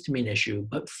your histamine issue,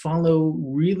 but follow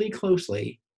really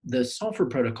closely the sulfur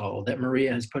protocol that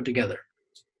Maria has put together.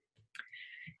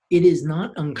 It is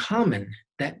not uncommon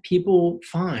that people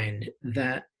find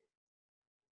that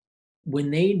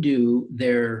when they do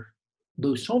their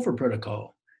low sulfur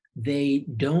protocol, they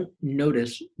don't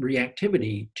notice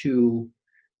reactivity to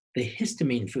the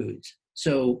histamine foods.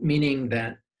 So meaning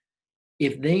that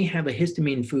if they have a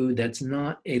histamine food that's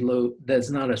not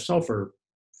a sulfur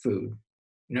food,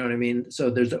 you know what I mean? So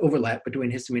there's an overlap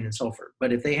between histamine and sulfur.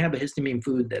 But if they have a histamine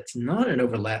food that's not an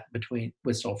overlap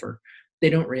with sulfur, they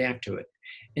don't react to it.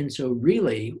 And so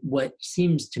really what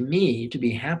seems to me to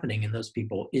be happening in those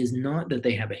people is not that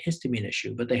they have a histamine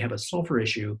issue, but they have a sulfur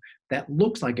issue that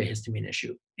looks like a histamine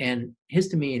issue. And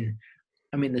histamine,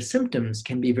 I mean, the symptoms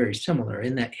can be very similar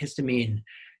in that histamine,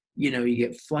 you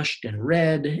get flushed and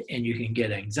red, and you can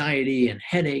get anxiety and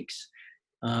headaches.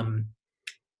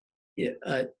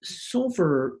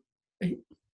 Sulfur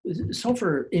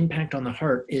impact on the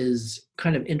heart is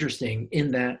kind of interesting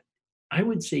in that I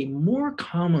would say more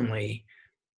commonly,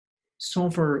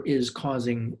 sulfur is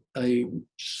causing a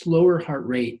slower heart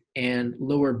rate and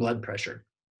lower blood pressure.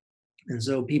 And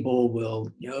so people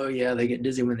will, they get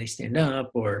dizzy when they stand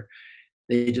up, or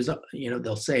they just,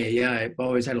 they'll say, yeah, I've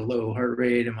always had a low heart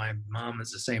rate and my mom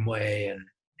is the same way,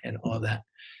 and all that.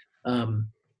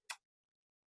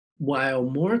 While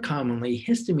more commonly,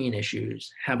 histamine issues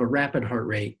have a rapid heart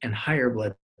rate and higher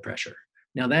blood pressure.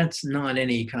 Now, that's not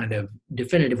any kind of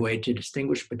definitive way to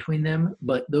distinguish between them,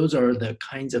 but those are the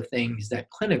kinds of things that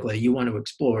clinically you want to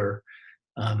explore.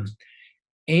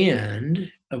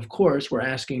 And of course, we're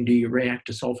asking, do you react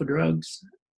to sulfa drugs?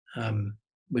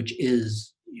 Which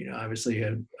is, obviously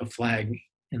a flag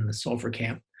in the sulfur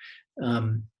camp.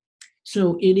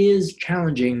 So it is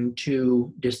challenging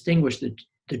to distinguish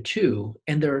the two.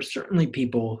 And there are certainly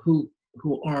people who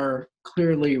are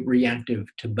clearly reactive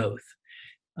to both.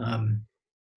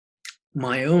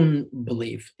 My own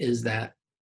belief is that,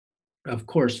 of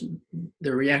course,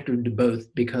 they're reactive to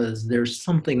both because there's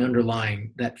something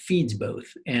underlying that feeds both.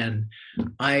 And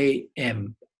I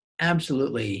am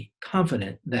absolutely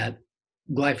confident that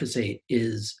glyphosate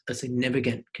is a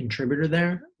significant contributor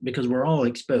there because we're all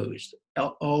exposed.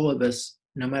 All of us,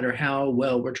 no matter how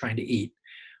well we're trying to eat,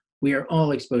 we are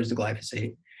all exposed to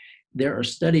glyphosate. There are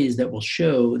studies that will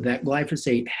show that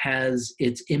glyphosate has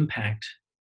its impact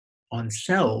on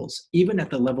cells, even at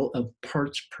the level of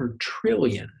parts per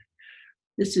trillion.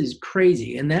 This is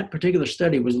crazy. And that particular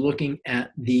study was looking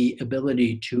at the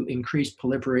ability to increase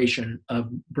proliferation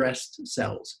of breast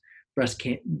cells, breast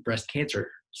cancer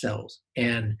cells.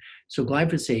 And so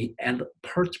glyphosate at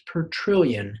parts per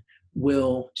trillion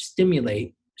will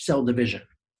stimulate cell division.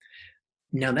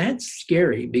 Now that's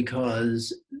scary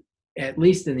because, at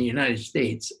least in the United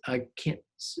States, I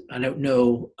don't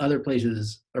know, other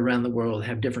places around the world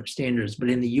have different standards, but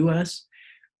in the US,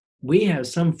 we have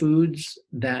some foods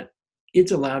that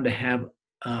it's allowed to have,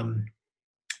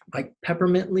 like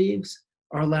peppermint leaves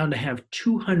are allowed to have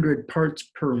 200 parts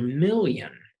per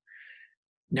million.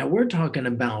 Now we're talking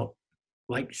about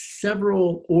like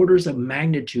several orders of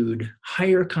magnitude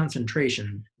higher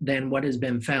concentration than what has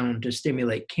been found to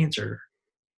stimulate cancer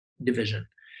division.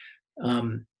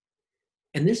 And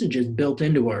this is just built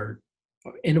into our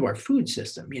food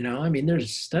system. I mean,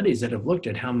 there's studies that have looked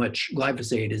at how much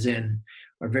glyphosate is in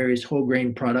our various whole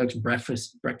grain products,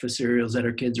 breakfast cereals that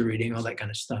our kids are eating, all that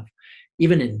kind of stuff.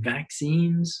 Even in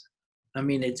vaccines, I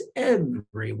mean, it's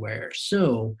everywhere.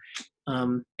 So,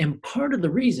 and part of the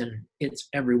reason it's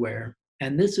everywhere,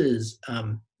 and this is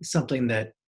something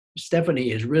that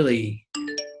Stephanie is really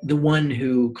the one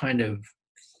who kind of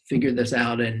figured this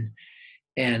out, and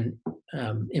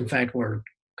in fact, we're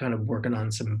kind of working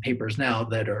on some papers now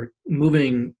that are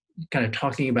moving, kind of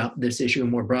talking about this issue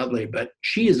more broadly, but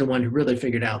she is the one who really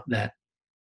figured out that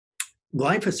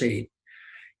glyphosate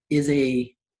is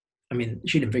a I mean,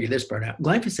 she didn't figure this part out.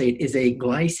 Glyphosate is a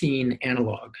glycine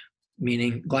analog,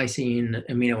 meaning glycine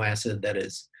amino acid that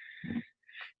is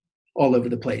all over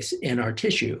the place in our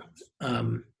tissue.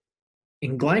 And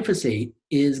glyphosate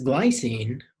is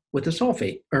glycine with a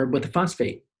sulfate or with a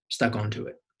phosphate stuck onto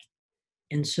it.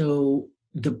 And so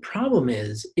the problem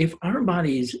is if our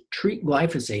bodies treat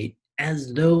glyphosate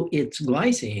as though it's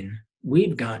glycine,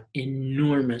 we've got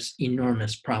enormous,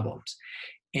 enormous problems.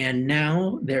 And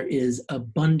now there is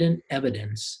abundant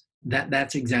evidence that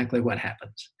that's exactly what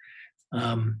happens.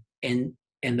 And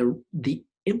the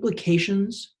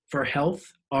implications for health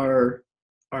are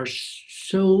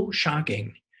so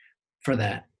shocking for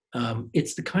that.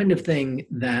 It's the kind of thing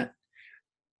that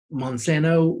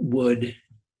Monsanto would,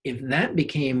 if that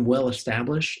became well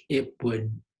established, it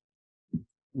would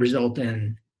result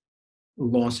in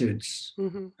lawsuits.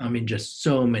 Mm-hmm. I mean, just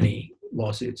so many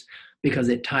lawsuits, because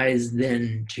it ties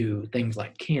then to things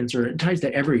like cancer. It ties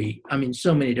to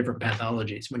so many different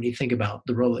pathologies when you think about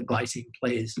the role that glycine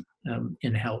plays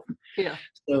in health. Yeah.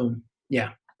 So, yeah.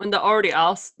 And there already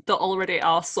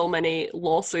are so many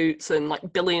lawsuits and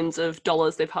like billions of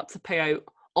dollars they've had to pay out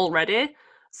already.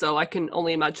 So I can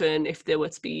only imagine if they were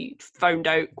to be found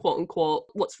out, quote unquote,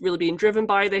 what's really being driven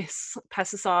by this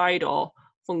pesticide or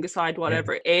fungicide,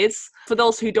 whatever it is. For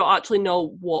those who don't actually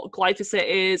know what glyphosate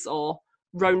is, or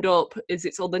Roundup is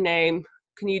its other name,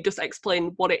 can you just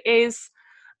explain what it is?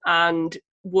 And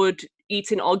would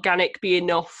eating organic be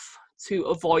enough to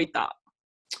avoid that?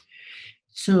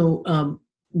 So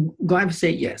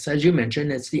glyphosate, yes, as you mentioned,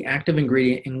 it's the active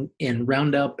ingredient in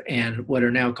Roundup and what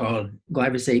are now called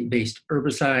glyphosate-based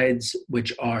herbicides,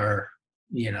 which are,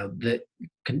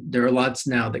 there are lots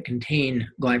now that contain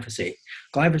glyphosate.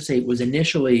 Glyphosate was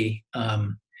initially,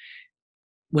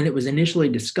 when it was initially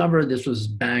discovered, this was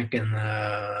back in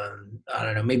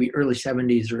the, maybe early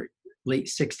 70s or late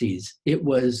 60s. It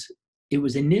was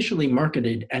initially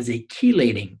marketed as a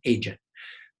chelating agent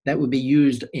that would be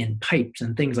used in pipes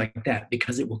and things like that,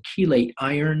 because it will chelate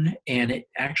iron and it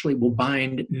actually will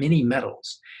bind many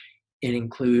metals,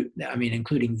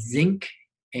 including zinc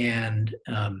and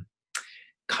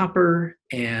copper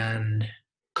and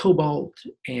cobalt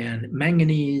and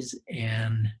manganese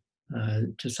and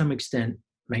to some extent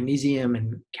magnesium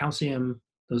and calcium.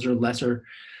 Those are lesser.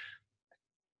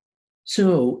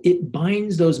 So it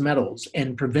binds those metals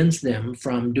and prevents them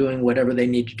from doing whatever they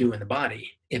need to do in the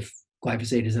body if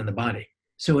glyphosate is in the body.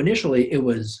 So initially it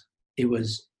was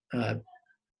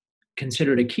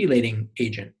considered a chelating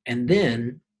agent. And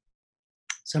then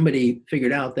somebody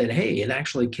figured out that, hey, it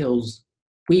actually kills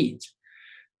weeds.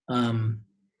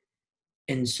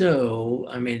 And so,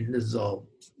 this is all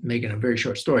making a very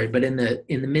short story, but in the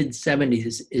mid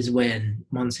 70s is when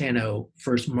Monsanto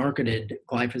first marketed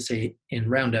glyphosate in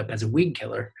Roundup as a weed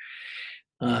killer.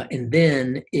 And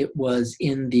then it was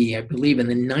I believe in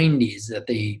the 90s that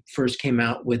they first came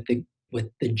out with the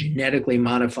genetically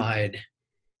modified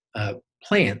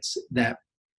plants that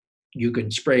you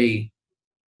could spray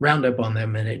Roundup on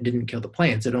them and it didn't kill the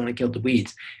plants, it only killed the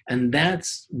weeds. And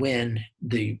that's when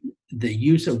the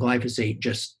use of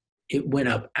glyphosate it went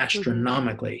up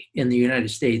astronomically in the United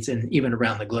States and even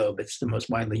around the globe. It's the most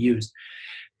widely used.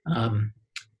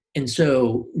 And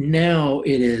so now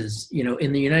it is,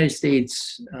 in the United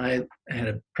States, I had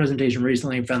a presentation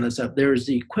recently and found this up. There's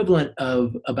the equivalent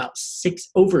of about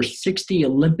over 60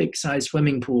 Olympic-sized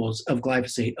swimming pools of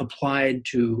glyphosate applied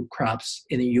to crops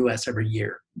in the U.S. every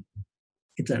year.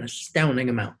 It's an astounding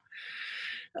amount.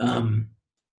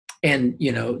 And,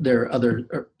 there are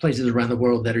other places around the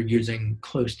world that are using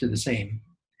close to the same.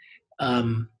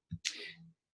 The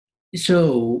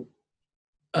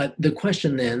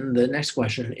question then, the next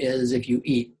question is, if you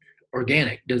eat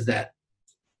organic, does that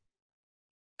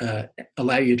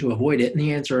allow you to avoid it? And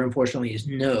the answer, unfortunately, is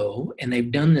no. And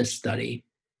they've done this study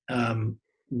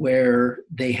where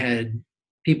they had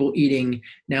people eating.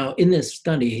 Now, in this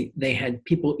study, they had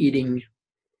people eating,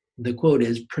 the quote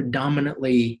is,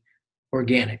 predominantly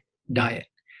organic diet,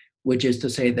 which is to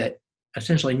say that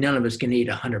essentially none of us can eat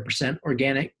 100%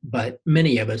 organic, but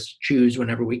many of us choose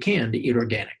whenever we can to eat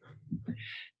organic.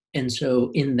 And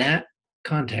so in that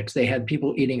context, they had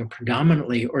people eating a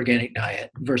predominantly organic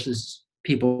diet versus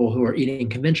people who are eating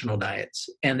conventional diets.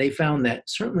 And they found that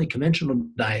certainly conventional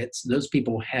diets, those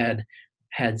people had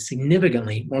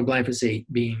significantly more glyphosate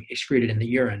being excreted in the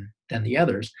urine than the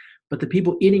others. But the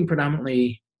people eating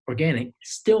predominantly organic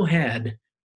still had,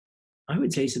 I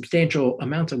would say, substantial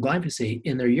amounts of glyphosate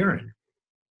in their urine.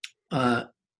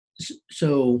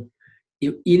 So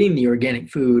eating the organic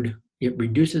food, it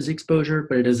reduces exposure,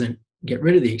 but it doesn't get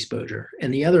rid of the exposure.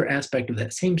 And the other aspect of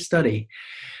that same study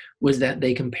was that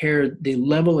they compared the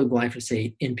level of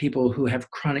glyphosate in people who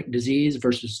have chronic disease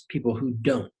versus people who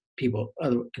don't, people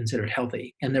considered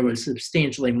healthy. And there was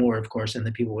substantially more, of course, in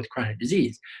the people with chronic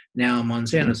disease. Now,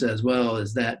 Monsanto says, well,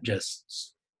 is that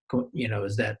just,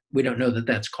 is that we don't know that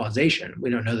that's causation. We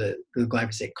don't know that the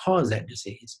glyphosate caused that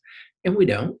disease. And we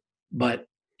don't. But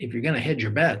if you're going to hedge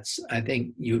your bets, I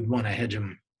think you'd want to hedge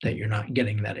them that you're not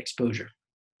getting that exposure.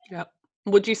 Yeah.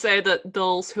 Would you say that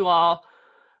those who are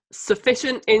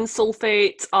sufficient in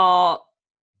sulfate are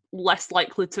less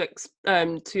likely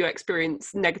to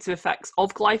experience negative effects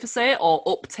of glyphosate or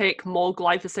uptake more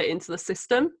glyphosate into the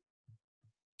system?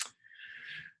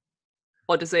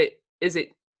 Or is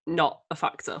it not a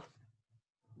factor?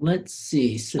 Let's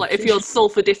see. Like if you're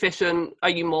sulfur deficient, are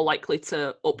you more likely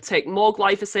to uptake more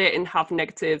glyphosate and have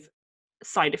negative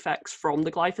side effects from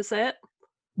the glyphosate?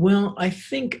 Well, I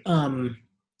think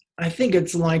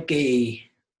it's like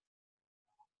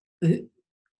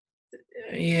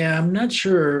I'm not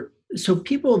sure. So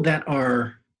people that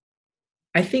are,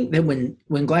 I think that when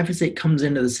glyphosate comes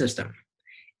into the system,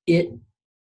 it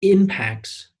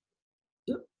impacts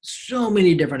so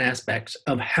many different aspects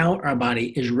of how our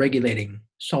body is regulating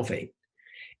sulfate.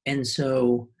 And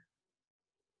so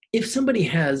if somebody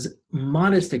has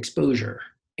modest exposure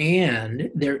and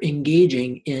they're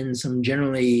engaging in some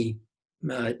generally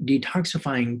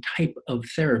detoxifying type of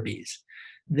therapies,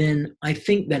 then I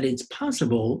think that it's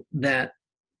possible that,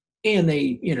 and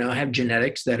they, have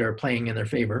genetics that are playing in their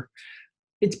favor,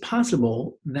 it's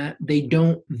possible that they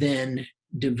don't then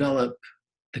develop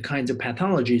the kinds of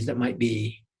pathologies that might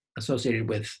be associated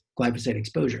with glyphosate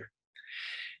exposure.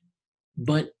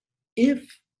 But if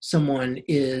someone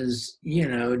is,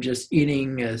 just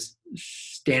eating a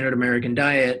standard American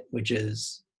diet, which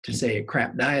is to say a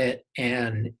crap diet,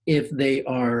 and if they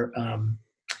are,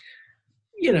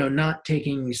 not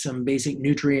taking some basic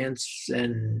nutrients,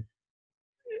 and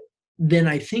then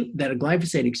I think that a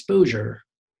glyphosate exposure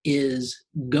is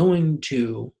going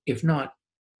to, if not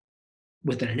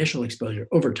with an initial exposure,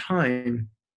 over time,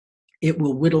 it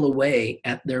will whittle away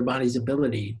at their body's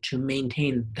ability to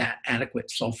maintain that adequate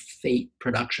sulfate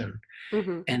production.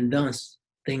 Mm-hmm. And thus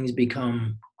things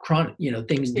become chronic,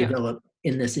 things develop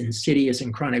in this insidious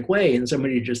and chronic way. And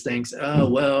somebody just thinks, oh,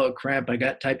 well, crap, I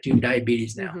got type 2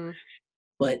 diabetes now. Mm-hmm.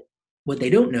 But what they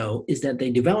don't know is that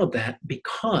they develop that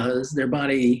because their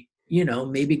body,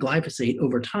 maybe glyphosate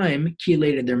over time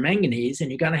chelated their manganese,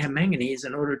 and you got to have manganese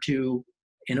in order to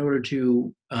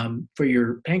for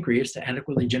your pancreas to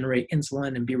adequately generate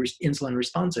insulin and be insulin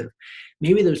responsive.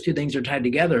 Maybe those two things are tied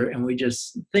together, and we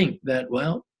just think that,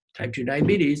 well, type 2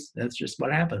 diabetes, that's just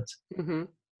what happens. Mm-hmm.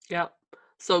 Yeah.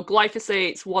 So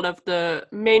glyphosate's one of the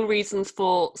main reasons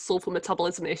for sulfur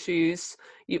metabolism issues.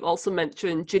 You've also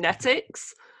mentioned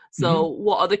genetics. So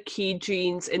what are the key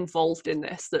genes involved in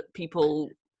this that people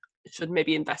should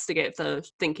maybe investigate if they're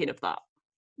thinking of that?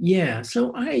 Yeah.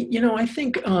 So I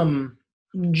think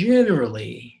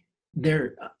generally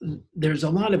there's a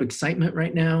lot of excitement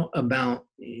right now about,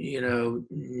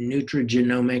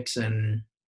 nutrigenomics and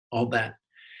all that.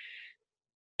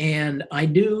 And I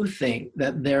do think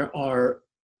that there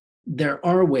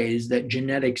are ways that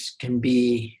genetics can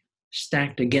be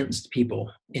stacked against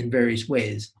people in various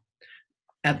ways.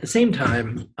 At the same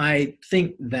time, I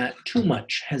think that too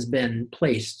much has been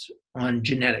placed on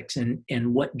genetics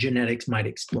and what genetics might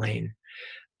explain.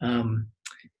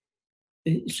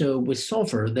 So with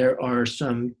sulfur, there are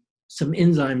some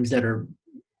enzymes that are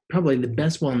probably the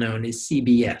best well-known is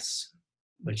CBS,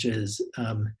 which is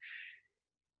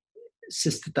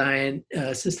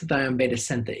cystathione beta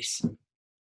synthase.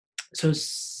 So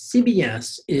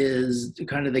CBS is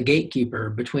kind of the gatekeeper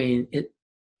between, it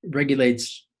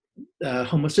regulates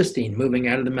homocysteine moving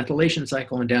out of the methylation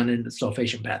cycle and down into the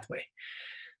sulfation pathway.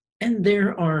 And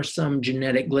there are some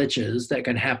genetic glitches that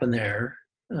can happen there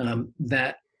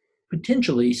that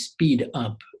potentially speed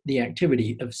up the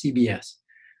activity of CBS.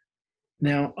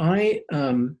 Now, I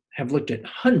have looked at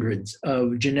hundreds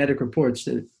of genetic reports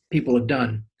that people have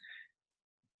done,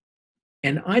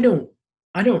 and I don't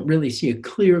really see a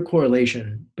clear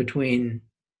correlation between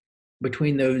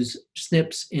those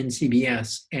SNPs in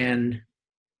CBS and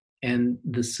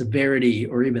the severity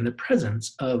or even the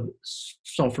presence of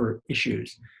sulfur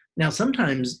issues. Now,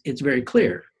 sometimes it's very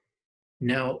clear.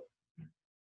 Now,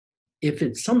 if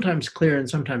it's sometimes clear and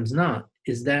sometimes not,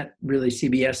 is that really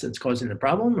CBS that's causing the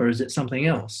problem, or is it something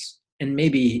else? And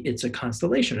maybe it's a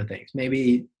constellation of things.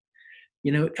 Maybe,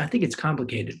 I think it's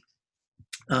complicated.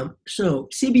 So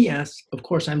CBS, of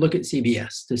course, I look at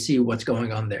CBS to see what's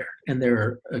going on there. And there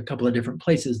are a couple of different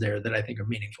places there that I think are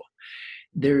meaningful.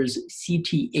 There's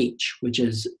CTH, which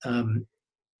is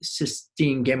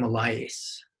cysteine gamma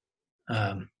lyase.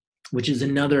 which is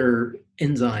another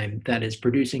enzyme that is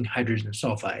producing hydrogen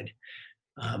sulfide,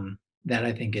 that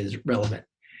I think is relevant.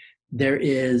 There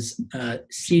is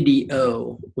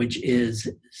CDO, which is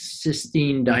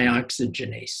cysteine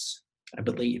dioxygenase, I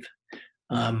believe.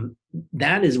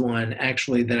 That is one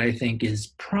actually that I think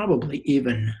is probably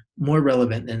even more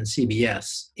relevant than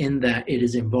CBS, in that it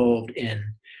is involved in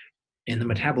the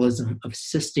metabolism of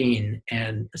cysteine,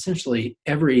 and essentially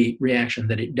every reaction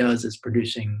that it does is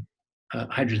producing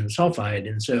hydrogen sulfide.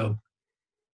 And so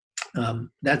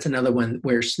that's another one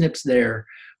where SNPs there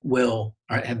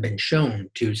have been shown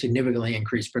to significantly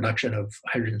increase production of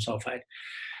hydrogen sulfide.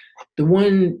 The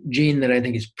one gene that I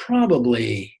think is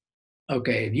probably,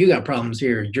 okay, if you got problems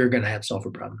here, you're going to have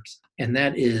sulfur problems. And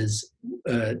that is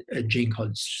a gene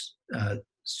called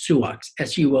SUOX,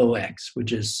 S-U-O-X,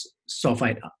 which is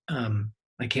sulfite.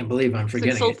 I can't believe I'm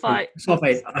forgetting sulfite, it.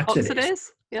 Sulfite oxidase.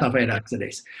 Yeah. Sulfite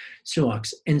oxidase,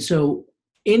 SUOX. And so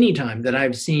anytime that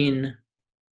I've seen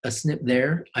a SNP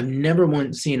there, I've never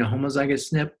once seen a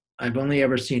homozygous SNP. I've only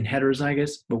ever seen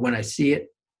heterozygous, but when I see it,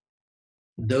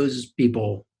 those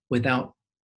people without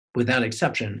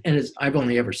exception, and I've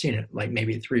only ever seen it like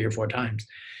maybe 3 or 4 times,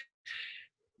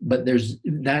 but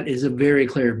that is a very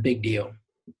clear big deal.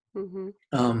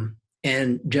 Mm-hmm.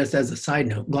 And just as a side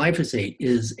note, glyphosate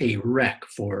is a wreck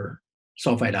for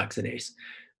sulfite oxidase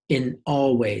in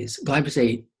all ways.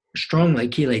 Glyphosate strongly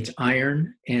chelates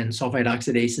iron, and sulfite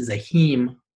oxidase is a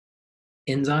heme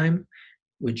enzyme,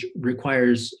 which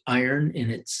requires iron in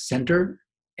its center,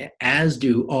 as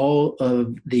do all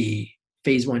of the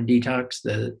phase 1 detox,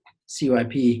 the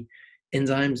CYP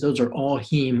enzymes. Those are all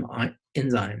heme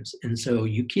enzymes. And so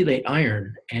you chelate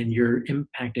iron and you're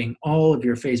impacting all of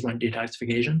your phase 1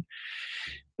 detoxification,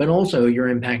 but also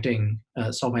you're impacting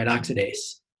sulfite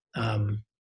oxidase.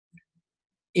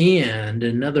 And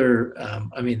another,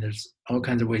 there's all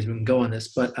kinds of ways we can go on this,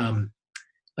 but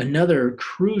another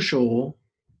crucial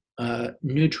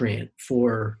nutrient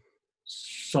for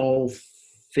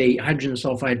hydrogen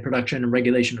sulfide production and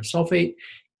regulation of sulfate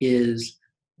is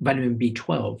vitamin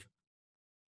B12.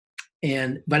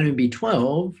 And vitamin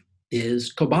B12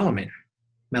 is cobalamin,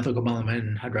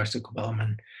 methylcobalamin,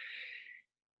 hydroxycobalamin.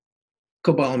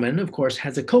 Cobalamin, of course,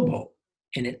 has a cobalt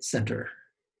in its center.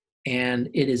 And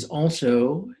it is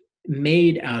also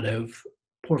made out of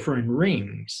porphyrin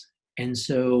rings. And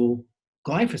so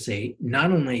glyphosate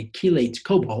not only chelates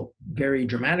cobalt very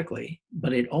dramatically,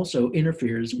 but it also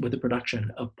interferes with the production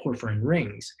of porphyrin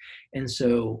rings. And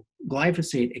so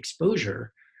glyphosate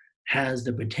exposure has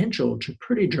the potential to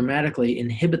pretty dramatically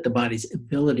inhibit the body's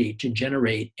ability to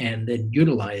generate and then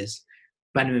utilize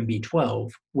vitamin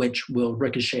B12, which will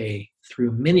ricochet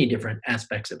through many different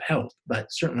aspects of health. But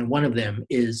certainly one of them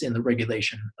is in the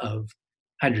regulation of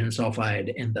hydrogen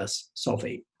sulfide and thus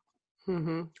sulfate.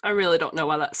 Mm-hmm. I really don't know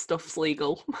why that stuff's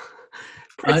legal.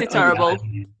 Pretty terrible.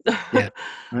 Yeah,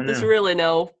 there's really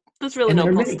no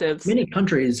positives. Many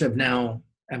countries have now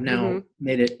Mm-hmm.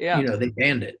 made it. Yeah. They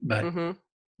banned it, but Mm-hmm.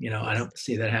 I don't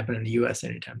see that happen in the U.S.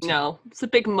 anytime soon. No, it's a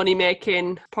big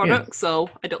money-making product, so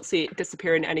I don't see it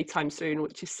disappearing anytime soon,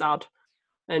 which is sad.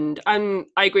 And I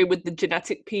agree with the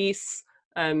genetic piece.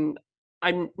 I'm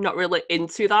not really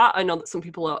into that. I know that some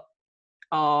people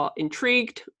are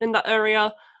intrigued in that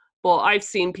area, but I've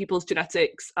seen people's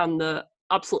genetics and they're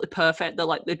absolutely perfect. They're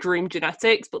like the dream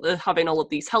genetics, but they're having all of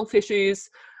these health issues.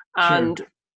 And Sure.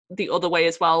 The other way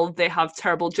as well, they have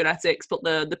terrible genetics, but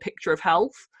they're the picture of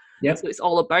health. Yep. So it's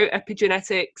all about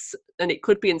epigenetics, and it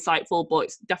could be insightful, but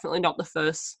it's definitely not the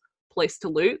first place to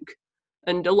look.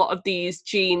 And a lot of these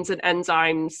genes and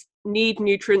enzymes need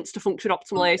nutrients to function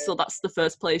optimally, so that's the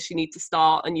first place you need to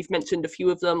start. And you've mentioned a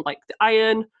few of them, like the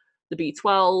iron, the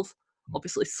B12,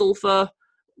 obviously sulfur.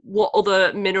 What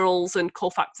other minerals and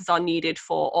cofactors are needed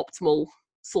for optimal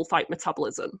sulfite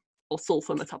metabolism or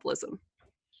sulfur metabolism?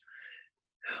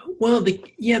 Well, the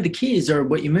keys are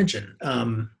what you mentioned.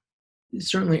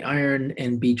 Certainly iron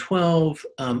and B12.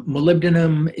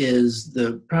 Molybdenum is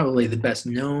probably the best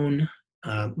known.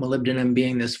 Molybdenum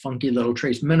being this funky little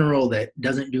trace mineral that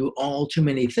doesn't do all too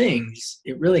many things.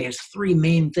 It really has 3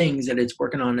 main things that it's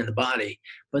working on in the body,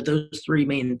 but those 3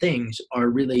 main things are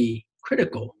really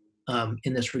critical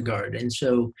in this regard. And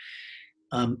so,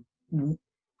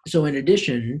 in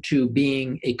addition to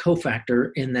being a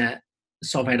cofactor in that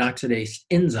sulfite oxidase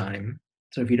enzyme,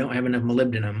 so if you don't have enough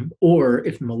molybdenum, or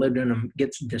if molybdenum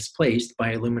gets displaced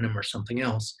by aluminum or something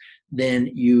else, then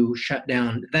you shut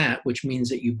down that, which means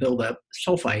that you build up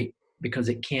sulfite because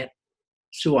it can't,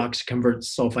 SUOX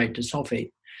converts sulfite to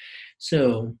sulfate.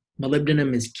 So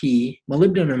molybdenum is key.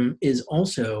 Molybdenum is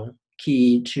also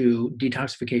key to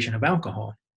detoxification of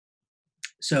alcohol.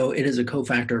 So it is a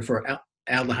cofactor for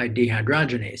aldehyde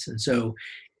dehydrogenase. And so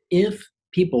if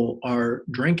people are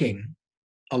drinking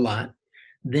a lot,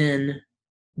 then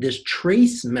this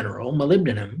trace mineral,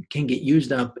 molybdenum, can get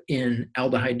used up in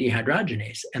aldehyde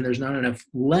dehydrogenase, and there's not enough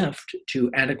left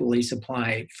to adequately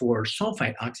supply for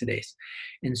sulfite oxidase.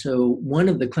 And so one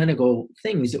of the clinical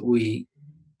things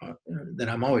that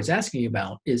I'm always asking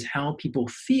about is how people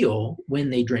feel when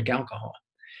they drink alcohol.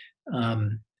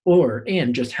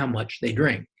 And just how much they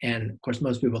drink. And of course,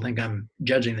 most people think I'm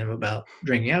judging them about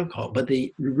drinking alcohol, but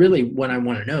really what I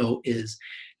want to know is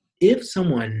if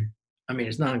someone, I mean,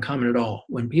 it's not uncommon at all,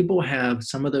 when people have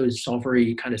some of those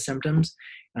sulfury kind of symptoms,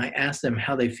 and I ask them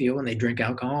how they feel when they drink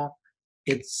alcohol,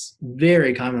 it's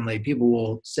very commonly people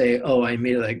will say, oh, I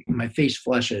immediately, like, my face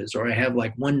flushes, or I have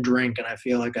like one drink and I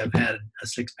feel like I've had a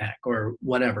six pack or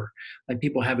whatever. Like,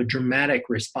 people have a dramatic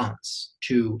response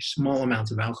to small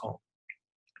amounts of alcohol.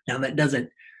 Now, it doesn't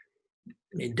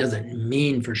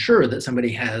mean for sure that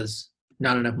somebody has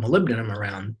not enough molybdenum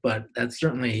around, but that's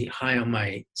certainly high on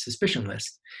my suspicion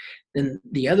list. Then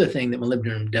the other thing that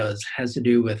molybdenum does has to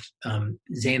do with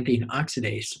xanthine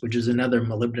oxidase, which is another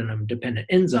molybdenum-dependent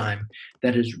enzyme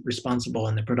that is responsible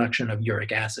in the production of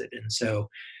uric acid. And so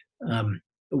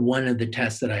one of the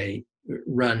tests that I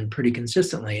run pretty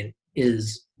consistently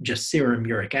is just serum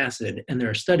uric acid. And there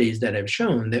are studies that have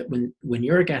shown that when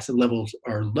uric acid levels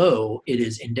are low, it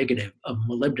is indicative of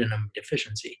molybdenum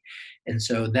deficiency. And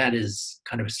so that is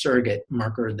kind of a surrogate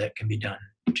marker that can be done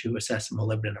to assess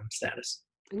molybdenum status.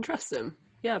 Interesting.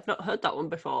 Yeah, I've not heard that one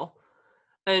before.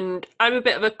 And I'm a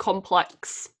bit of a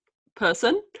complex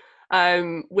person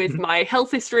with my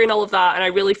health history and all of that. And I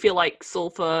really feel like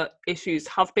sulfur issues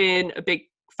have been a big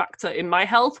factor in my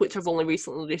health, which I've only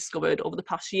recently discovered over the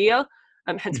past year.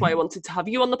 Hence why I wanted to have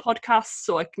you on the podcast,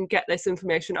 so I can get this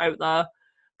information out there,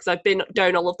 because I've been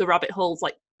down all of the rabbit holes,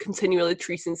 like continually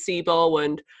treating SIBO,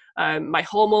 and my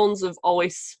hormones have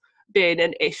always been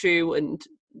an issue, and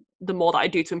the more that I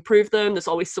do to improve them, there's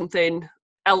always something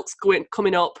else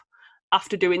coming up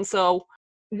after doing so.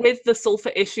 With the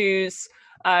sulfur issues,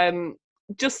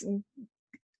 just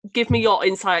give me your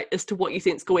insight as to what you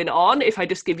think is going on if I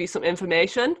just give you some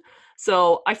information.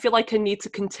 So I feel like I need to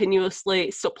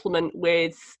continuously supplement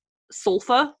with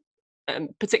sulfur,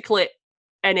 particularly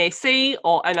NAC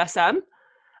or MSM,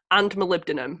 and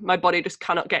molybdenum. My body just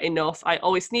cannot get enough. I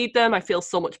always need them. I feel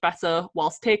so much better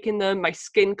whilst taking them. My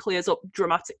skin clears up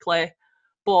dramatically,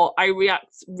 but I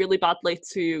react really badly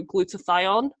to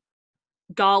glutathione,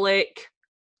 garlic.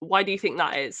 Why do you think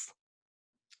that is?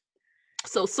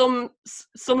 So some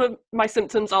of my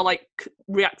symptoms are like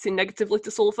reacting negatively to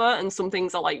sulfur, and some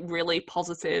things are like really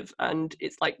positive, and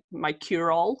it's like my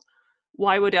cure-all.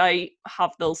 Why would I have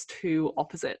those two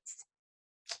opposites?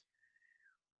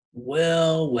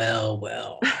 Well.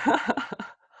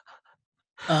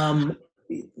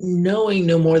 Knowing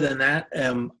no more than that,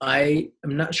 I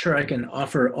am not sure I can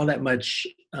offer all that much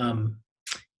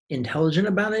intelligent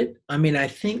about it. I mean, I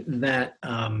think that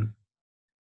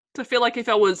I feel like if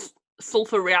I was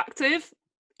sulfur reactive,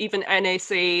 even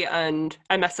NAC and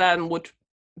MSM would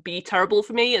be terrible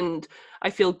for me, and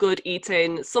I feel good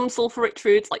eating some sulfur-rich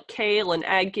foods like kale and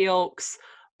egg yolks,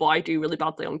 but I do really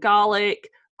badly on garlic.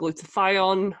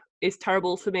 Glutathione is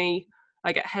terrible for me.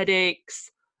 I get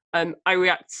headaches. I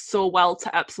react so well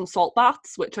to Epsom salt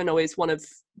baths, which I know is one of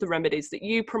the remedies that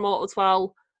you promote as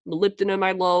well. Molybdenum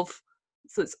I love.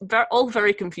 So it's all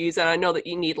very confusing. I know that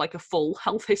you need like a full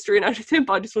health history and everything,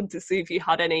 but I just wanted to see if you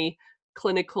had any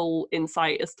clinical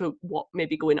insight as to what may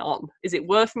be going on. Is it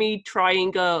worth me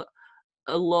trying a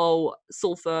low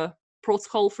sulfur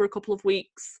protocol for a couple of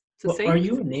weeks to see? Are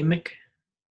you anemic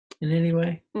in any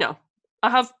way? No. I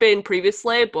have been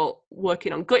previously, but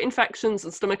working on gut infections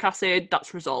and stomach acid,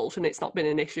 that's resolved, and it's not been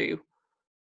an issue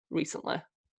recently.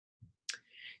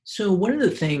 So one of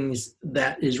the things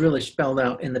that is really spelled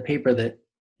out in the paper that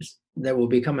will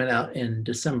be coming out in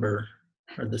December,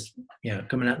 or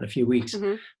coming out in a few weeks,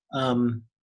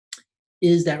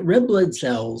 is that red blood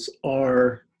cells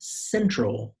are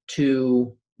central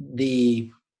to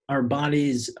our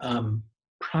body's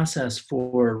process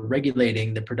for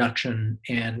regulating the production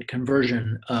and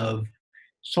conversion of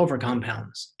sulfur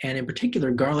compounds. And in particular,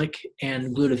 garlic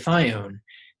and glutathione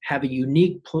have a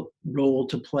unique role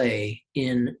to play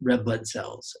in red blood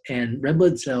cells. And red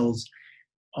blood cells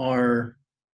are,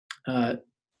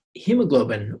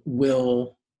 hemoglobin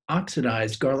will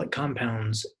oxidize garlic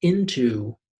compounds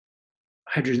into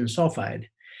hydrogen sulfide.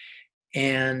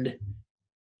 And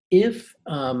if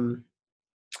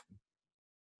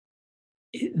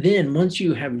then once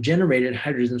you have generated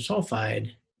hydrogen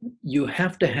sulfide, you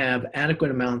have to have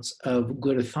adequate amounts of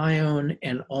glutathione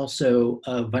and also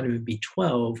of vitamin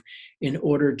B12 in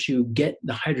order to get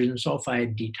the hydrogen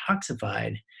sulfide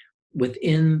detoxified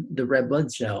within the red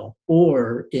blood cell,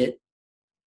 or it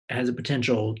has a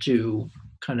potential to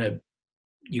kind of,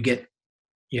 you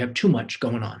have too much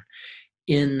going on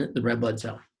in the red blood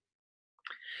cell.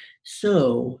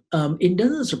 So it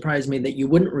doesn't surprise me that you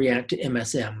wouldn't react to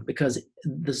MSM, because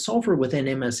the sulfur within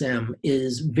MSM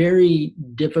is very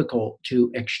difficult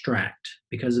to extract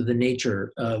because of the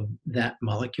nature of that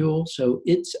molecule. So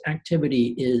its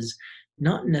activity is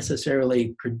not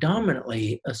necessarily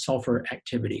predominantly a sulfur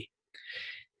activity.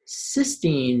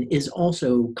 Cysteine is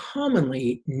also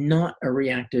commonly not a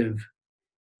reactive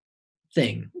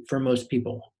thing for most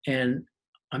people. And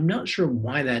I'm not sure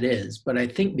why that is, but I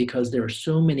think because there are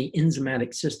so many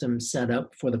enzymatic systems set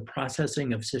up for the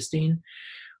processing of cysteine,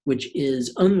 which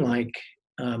is unlike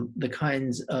the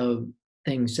kinds of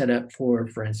things set up for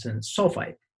instance,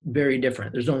 sulfite. Very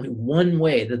different. There's only one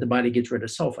way that the body gets rid of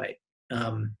sulfite.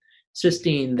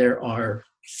 Cysteine, there are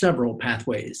several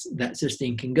pathways that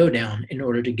cysteine can go down in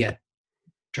order to get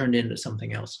turned into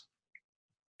something else.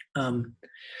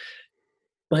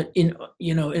 But in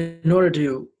order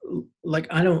to,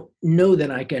 I don't know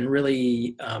that I can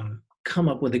really come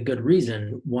up with a good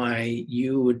reason why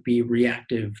you would be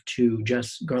reactive to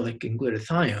just garlic and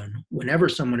glutathione. Whenever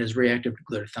someone is reactive to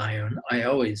glutathione, I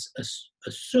always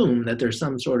assume that there's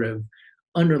some sort of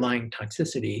underlying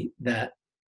toxicity that,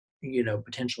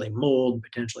 potentially mold,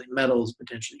 potentially metals,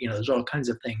 potentially, there's all kinds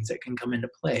of things that can come into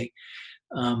play.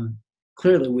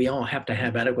 Clearly, we all have to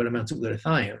have adequate amounts of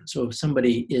glutathione. So if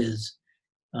somebody is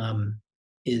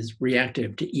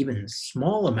reactive to even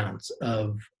small amounts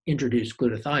of introduced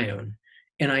glutathione,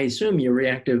 and I assume you're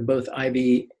reactive both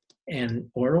IV and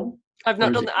oral? I've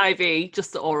not done the IV,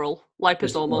 just the oral,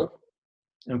 liposomal.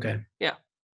 Okay. Yeah.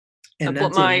 And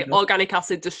but my organic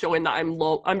acid is showing that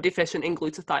I'm deficient in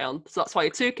glutathione. So that's why I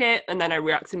took it, and then I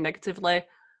reacted negatively.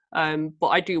 But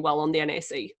I do well on the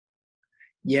NAC.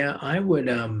 Yeah, I would...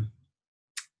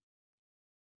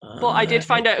 but I did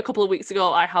find out a couple of weeks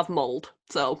ago I have mold.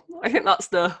 So I think that's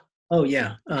the... Oh,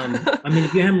 yeah. I mean,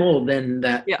 if you have mold, then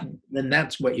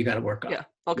that's what you got to work on. Yeah,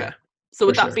 okay. Yeah, so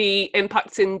would that be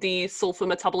impacting the sulfur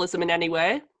metabolism in any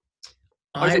way?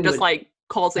 Or is it just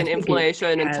causing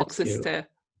inflammation and toxicity?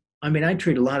 I mean, I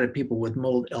treat a lot of people with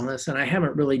mold illness, and I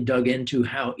haven't really dug into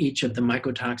how each of the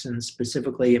mycotoxins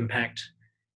specifically impact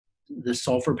the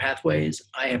sulfur pathways.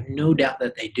 I have no doubt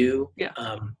that they do,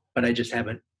 but I just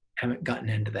haven't gotten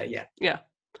into that yet. Yeah,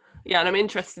 and I'm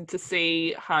interested to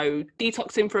see how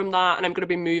detoxing from that, and I'm going to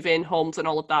be moving homes and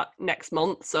all of that next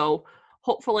month. So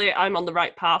hopefully I'm on the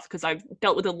right path, because I've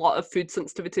dealt with a lot of food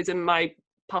sensitivities in my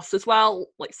past as well,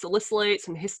 like salicylates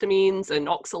and histamines and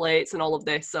oxalates and all of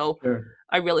this. So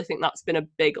I really think that's been a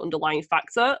big underlying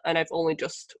factor, and I've only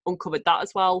just uncovered that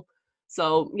as well.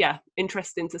 So yeah,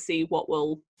 interesting to see what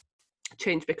will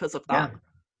change because of that.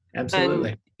 Yeah, absolutely.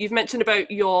 And you've mentioned about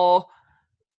your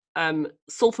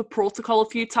sulfur protocol a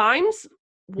few times.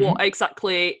 What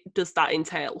exactly does that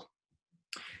entail?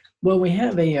 Well, we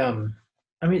have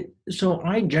so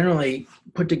I generally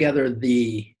put together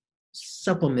the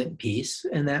supplement piece,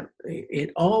 and that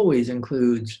it always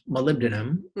includes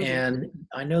molybdenum. And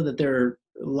I know that there are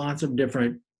lots of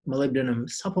different molybdenum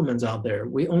supplements out there.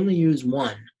 We only use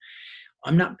one.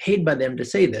 I'm not paid by them to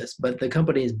say this, but the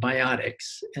company is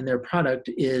Biotics, and their product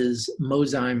is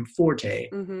Mozyme Forte.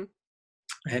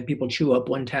 I had people chew up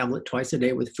one tablet twice a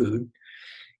day with food.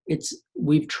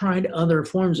 We've tried other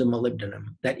forms of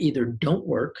molybdenum that either don't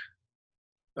work,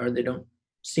 or they don't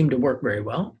seem to work very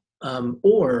well,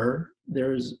 or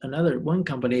there's one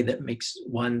company that makes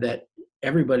one that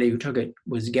everybody who took it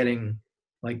was getting,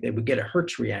 they would get a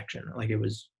Hertz reaction, like it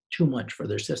was too much for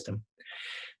their system.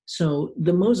 So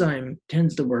the Mozyme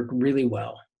tends to work really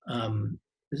well.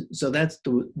 So that's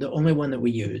the only one that we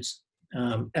use.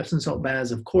 Epsom salt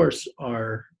baths, of course,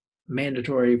 are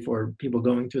mandatory for people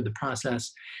going through the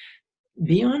process.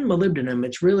 Beyond molybdenum,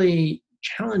 it's really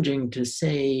challenging to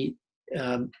say,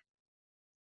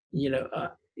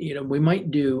 we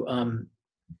might do,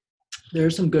 there are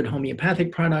some good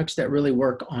homeopathic products that really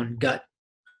work on gut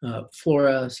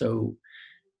flora. So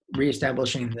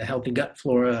reestablishing the healthy gut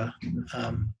flora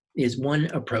is one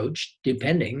approach,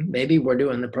 depending. Maybe we're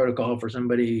doing the protocol for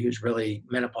somebody who's really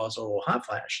menopausal or hot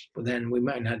flash, but then we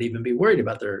might not even be worried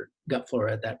about their gut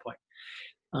flora at that point.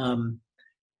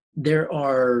 There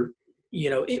are,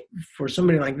 for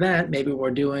somebody like that, maybe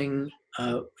we're doing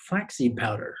flaxseed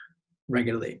powder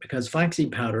regularly, because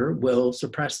flaxseed powder will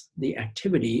suppress the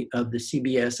activity of the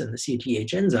CBS and the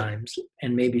CTH enzymes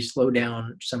and maybe slow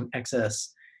down some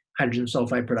excess hydrogen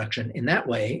sulfide production in that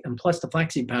way. And plus the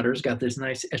flaxseed powder's got this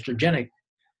nice estrogenic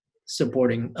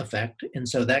supporting effect. And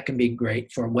so that can be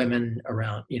great for women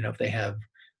around, if they have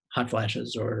hot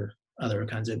flashes or other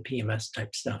kinds of PMS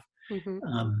type stuff.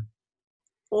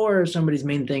 Or if somebody's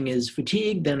main thing is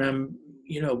fatigue, then I'm,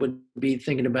 would be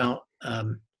thinking about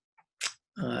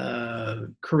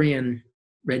Korean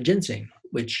red ginseng,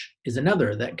 which is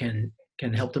another that can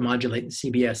help to modulate the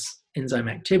CBS enzyme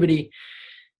activity.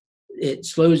 It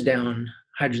slows down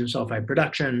hydrogen sulfide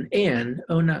production, and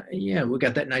we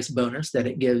got that nice bonus that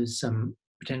it gives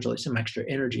potentially some extra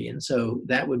energy. And so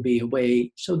that would be a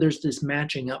way. So there's this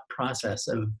matching up process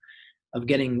of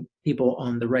getting people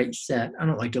on the right set. I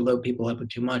don't like to load people up with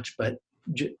too much, but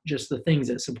just the things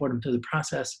that support them through the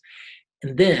process.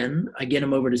 And then I get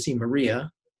them over to see Maria,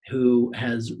 who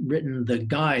has written the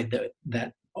guide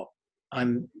that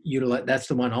I'm utilizing. That's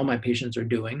the one all my patients are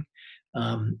doing.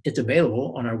 It's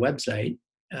available on our website,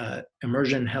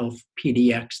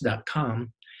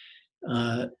 immersionhealthpdx.com.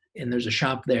 And there's a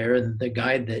shop there, and the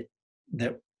guide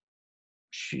that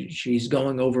she's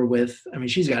going over with,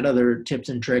 she's got other tips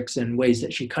and tricks and ways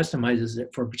that she customizes it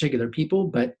for particular people,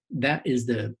 but that is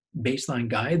the baseline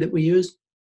guide that we use.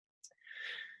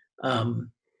 And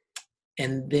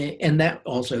that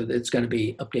also, it's going to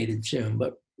be updated soon,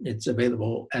 but it's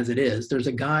available as it is. There's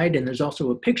a guide, and there's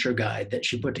also a picture guide that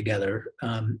she put together.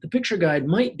 The picture guide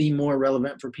might be more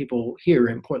relevant for people here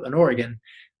in Portland, Oregon,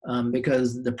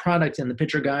 because the products in the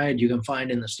picture guide you can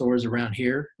find in the stores around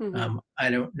here. I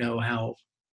don't know how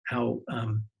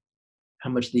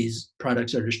much these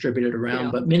products are distributed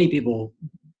around, but many people,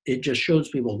 it just shows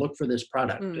people look for this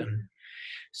product. And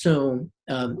so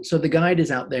the guide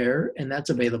is out there, and that's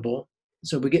available.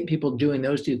 So we get people doing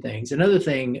those two things. Another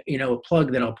thing, a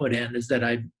plug that I'll put in is that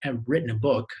I have written a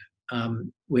book,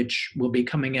 which will be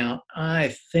coming out.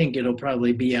 I think it'll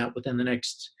probably be out within the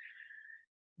next,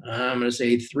 I'm going to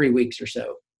say 3 weeks or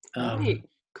so.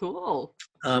 Cool.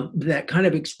 That kind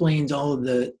of explains all of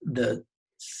the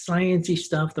sciencey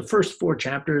stuff. The first 4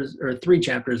 chapters or 3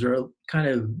 chapters are kind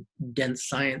of dense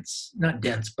science, not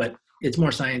dense, but it's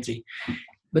more sciencey.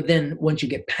 But then once you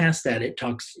get past that, it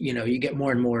talks, you get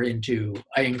more and more into,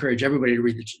 I encourage everybody to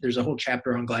read there's a whole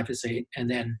chapter on glyphosate.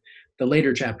 And then the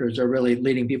later chapters are really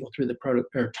leading people through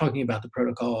or talking about the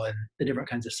protocol and the different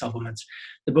kinds of supplements.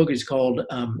 The book is called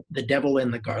The Devil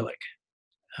in the Garlic.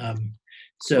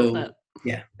 That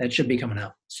should be coming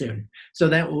out soon. So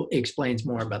that explains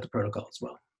more about the protocol as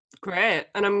well. Great.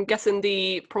 And I'm guessing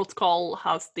the protocol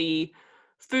has the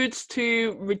foods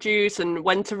to reduce and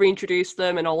when to reintroduce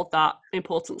them and all of that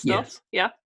important stuff. Yes. Yeah.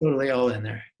 Totally all in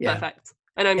there. Yeah. Perfect.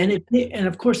 And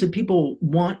of course, if people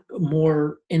want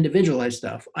more individualized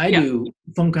stuff, I do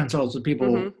phone consults with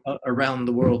people around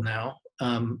the world now.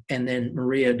 And then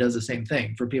Maria does the same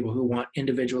thing for people who want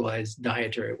individualized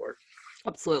dietary work.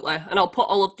 Absolutely. And I'll put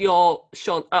all of your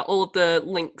all of the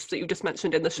links that you just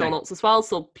mentioned in the show notes as well,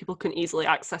 so people can easily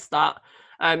access that.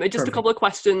 And just Perfect. A couple of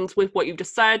questions with what you've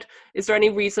just said. Is there any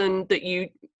reason that you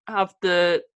have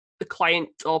the client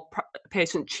or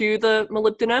patient chew the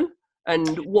molybdenum?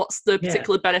 And what's the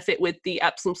particular benefit with the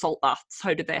Epsom salt baths?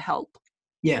 How do they help?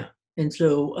 Yeah. And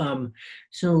so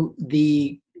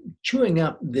the chewing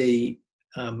up the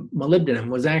molybdenum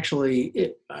was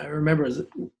actually, I remember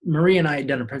Maria and I had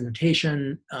done a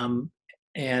presentation,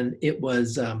 and it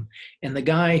was, and the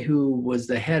guy who was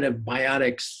the head of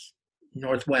Biotics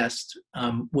Northwest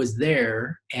was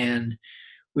there, and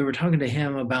we were talking to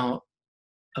him about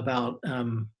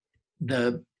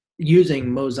the using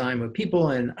Mozyme with people,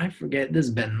 and I forget, this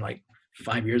has been like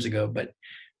 5 years ago, but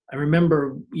I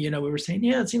remember, we were saying,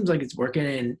 it seems like it's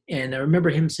working, and I remember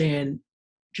him saying,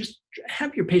 just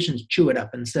have your patients chew it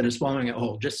up instead of swallowing it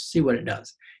whole, just see what it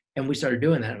does. And we started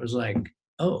doing that. It was like,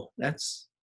 oh, that's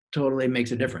totally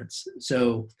makes a difference.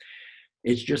 So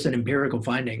it's just an empirical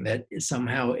finding that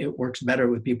somehow it works better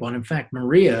with people. And in fact,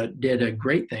 Maria did a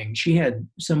great thing. She had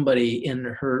somebody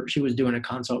she was doing a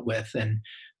consult with, and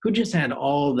who just had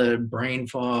all the brain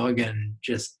fog and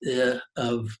just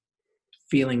of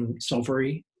feeling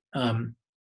sulfury.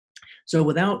 So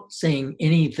without saying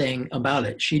anything about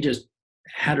it, she just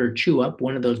had her chew up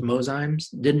one of those Mozymes,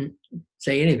 didn't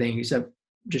say anything except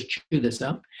just chew this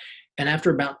up. And after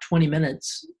about 20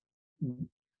 minutes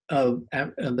of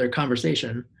their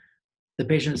conversation, the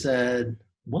patient said,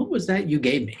 "What was that you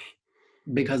gave me?"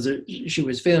 Because she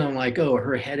was feeling like,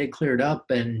 her head had cleared up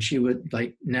and she would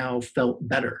now felt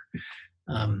better.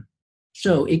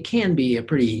 So it can be a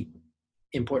pretty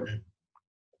important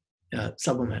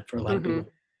supplement for a lot of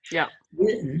people. Yeah.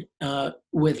 Then,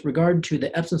 with regard to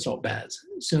the Epsom salt baths,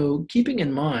 so keeping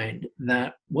in mind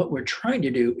that what we're trying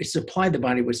to do is supply the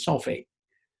body with sulfate.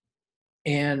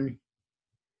 And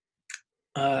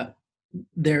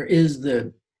there is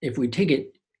if we take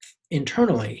it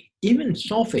internally, even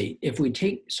sulfate, if we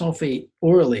take sulfate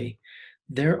orally,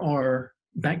 there are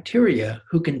bacteria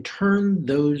who can turn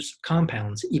those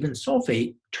compounds, even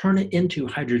sulfate, turn it into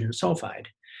hydrogen sulfide.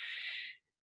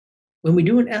 When we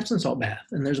do an Epsom salt bath,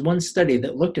 and there's one study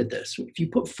that looked at this, if you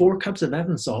put 4 cups of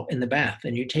Epsom salt in the bath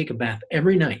and you take a bath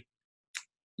every night,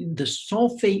 the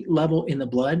sulfate level in the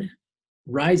blood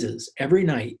rises every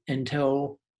night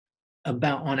until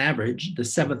about, on average, the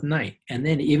 7th night. And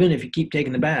then even if you keep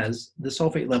taking the baths, the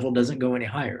sulfate level doesn't go any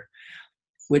higher,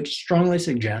 which strongly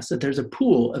suggests that there's a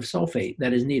pool of sulfate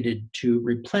that is needed to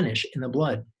replenish in the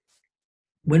blood.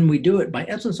 When we do it by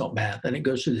Epsom salt bath and it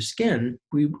goes through the skin,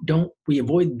 we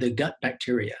avoid the gut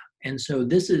bacteria. And so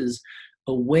this is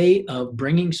a way of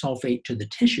bringing sulfate to the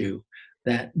tissue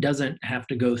that doesn't have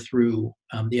to go through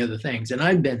the other things. And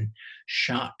I've been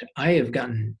shocked. I have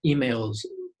gotten emails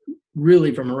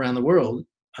really from around the world.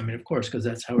 I mean, of course, because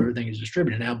that's how everything is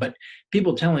distributed now, but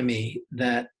people telling me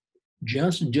that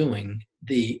just doing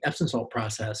the Epsom salt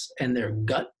process and their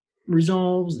gut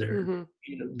resolves,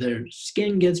 their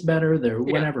skin gets better, their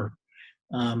whatever.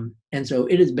 And so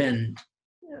it has been,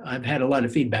 I've had a lot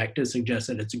of feedback to suggest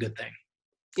that it's a good thing.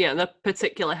 Yeah, and they're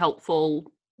particularly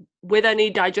helpful with any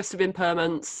digestive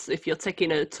impairments. If you're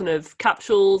taking a ton of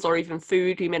capsules or even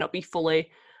food, you may not be fully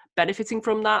benefiting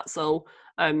from that. So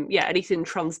anything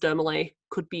transdermally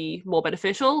could be more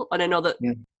beneficial. And I know that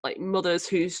like mothers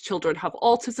whose children have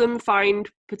autism find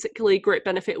particularly great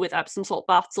benefit with Epsom salt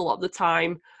baths a lot of the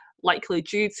time, likely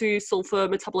due to sulfur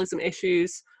metabolism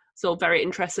issues. So very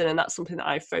interesting, and that's something that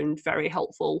I've found very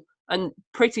helpful and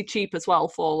pretty cheap as well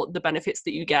for the benefits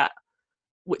that you get,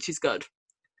 which is good.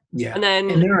 Yeah. And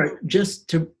then there are,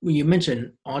 you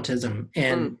mentioned autism,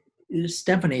 and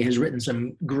Stephanie has written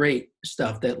some great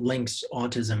stuff that links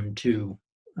autism to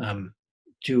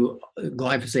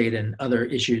glyphosate and other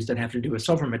issues that have to do with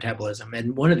sulfur metabolism.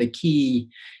 And one of the key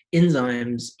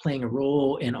enzymes playing a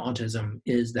role in autism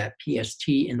is that PST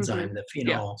enzyme, the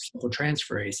phenol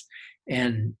sulfotransferase.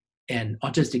 And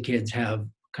autistic kids have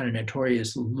kind of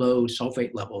notorious low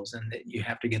sulfate levels, and that you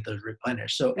have to get those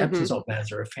replenished. So Epsom salt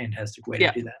baths are a fantastic way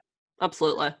to do that.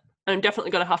 Absolutely. I'm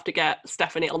definitely going to have to get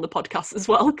Stephanie on the podcast as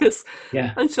well, because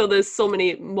I'm sure there's so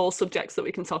many more subjects that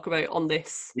we can talk about on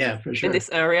this for sure. in this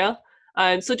area.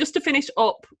 So just to finish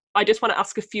up, I just want to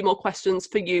ask a few more questions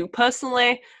for you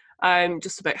personally,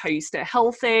 just about how you stay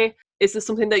healthy. Is there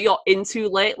something that you're into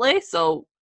lately? So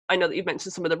I know that you've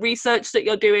mentioned some of the research that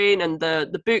you're doing and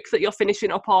the book that you're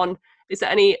finishing up on. Is there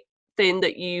anything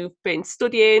that you've been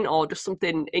studying or just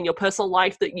something in your personal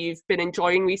life that you've been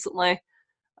enjoying recently?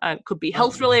 Could be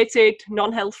health related,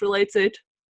 non-health related,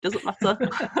 doesn't matter.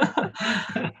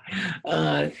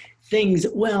 Things,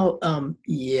 well,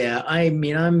 I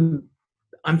mean,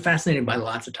 I'm fascinated by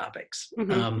lots of topics.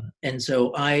 And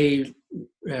so I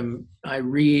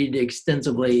read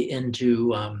extensively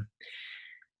into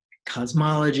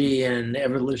cosmology and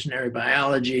evolutionary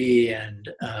biology and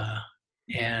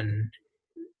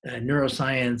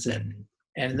neuroscience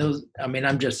and those. I mean,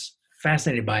 I'm just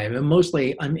fascinated by it. And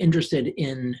mostly, I'm interested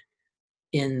in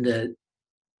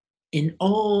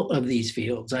all of these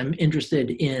fields. I'm interested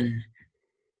in,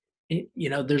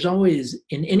 there's always,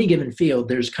 in any given field,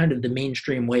 there's kind of the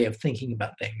mainstream way of thinking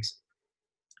about things.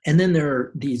 And then there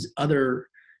are these other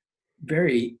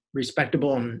very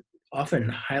respectable and often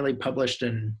highly published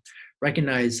and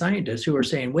recognized scientists who are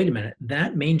saying, wait a minute,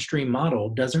 that mainstream model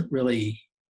doesn't really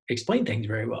explain things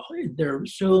very well. There are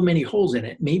so many holes in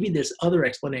it. Maybe this other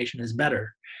explanation is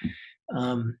better.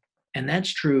 And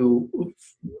that's true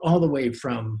all the way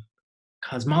from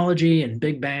cosmology and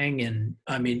Big Bang, and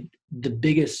I mean, the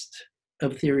biggest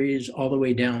of theories, all the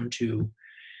way down to,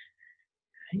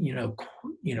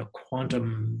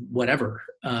 quantum whatever.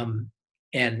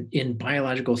 And in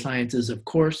biological sciences, of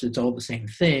course, it's all the same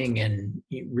thing. And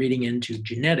reading into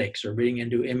genetics or reading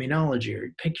into immunology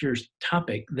or pick your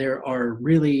topic, there are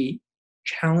really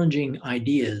challenging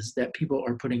ideas that people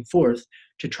are putting forth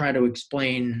to try to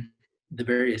explain the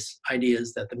various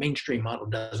ideas that the mainstream model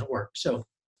doesn't work. So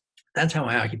that's how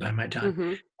I occupy my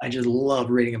time. I just love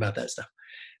reading about that stuff.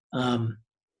 And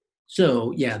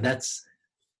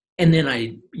then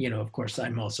I, of course,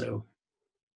 I'm also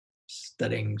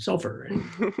studying sulfur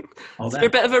and all that. You're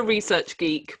a bit of a research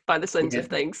geek by the sense of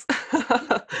things.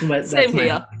 Same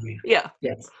here. Yeah.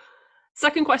 Yes.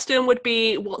 Second question would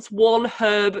be, what's one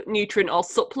herb, nutrient, or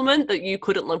supplement that you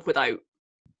couldn't live without?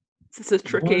 This is a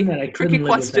tricky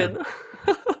question.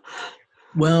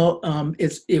 Well,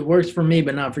 it works for me,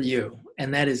 but not for you,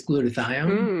 and that is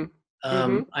glutathione.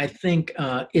 I think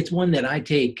it's one that I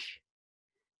take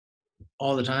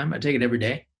all the time. I take it every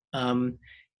day.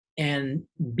 And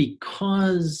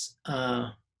because,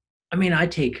 I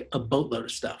take a boatload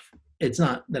of stuff. It's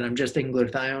not that I'm just taking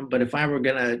glutathione, but if I were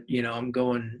gonna, I'm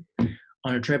going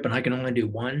on a trip and I can only do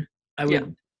one, I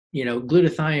would,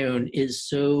 glutathione is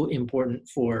so important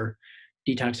for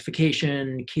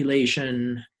detoxification,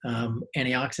 chelation,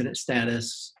 antioxidant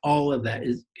status. All of that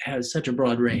has such a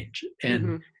broad range.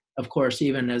 And of course,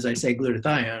 even as I say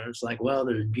glutathione, it's like, well,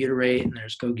 there's butyrate and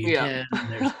there's CoQ10,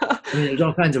 and there's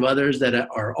all kinds of others that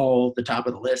are all at the top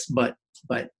of the list, but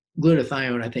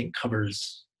glutathione, I think,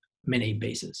 covers many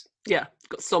bases. Yeah,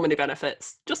 got so many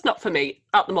benefits. Just not for me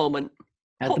at the moment.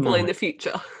 Hopefully in the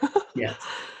future. Yes.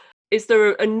 Is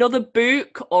there another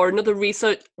book or another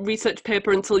research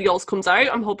paper until yours comes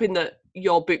out? I'm hoping that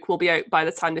your book will be out by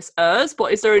the time this airs,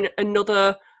 but is there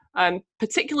another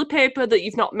particular paper that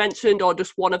you've not mentioned, or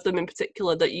just one of them in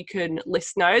particular that you can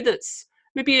list now that's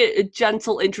maybe a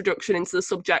gentle introduction into the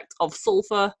subject of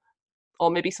sulfur,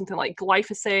 or maybe something like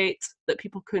glyphosate that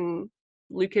people can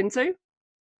look into?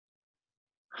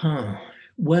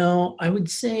 Well, I would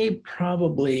say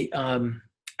probably,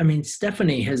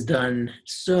 Stephanie has done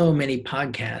so many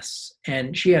podcasts,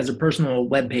 and she has a personal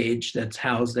webpage that's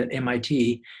housed at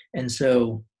MIT. And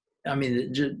so,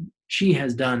 she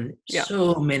has done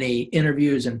so many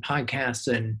interviews and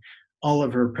podcasts, and all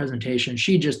of her presentations.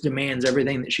 She just demands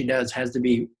everything that she does has to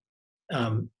be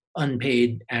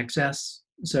unpaid access.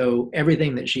 So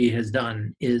everything that she has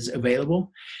done is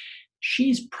available.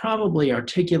 She's probably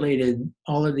articulated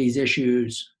all of these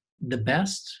issues the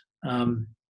best.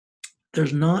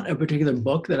 There's not a particular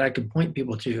book that I could point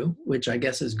people to, which I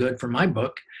guess is good for my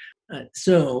book.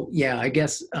 I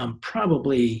guess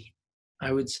probably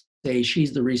I would say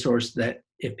she's the resource that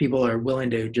if people are willing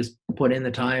to just put in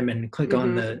the time and click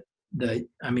on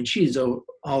she's all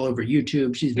over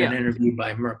YouTube. She's been interviewed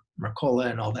by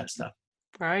Mercola and all that stuff.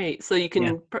 Right. So you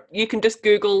can just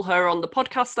Google her on the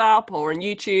podcast app or on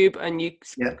YouTube, and you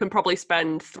can probably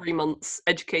spend 3 months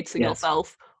educating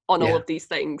yourself on all of these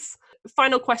things.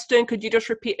 Final question, could you just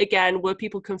repeat again where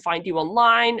people can find you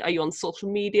online? Are you on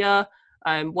social media?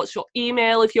 What's your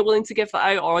email if you're willing to give that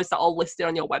out, or is that all listed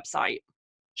on your website?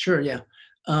 Sure, yeah.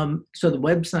 So the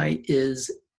website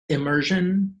is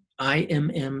Immersion,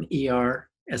 IMMERSION,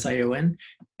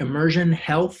 Immersion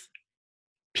Health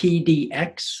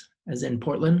PDX, as in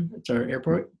Portland, it's our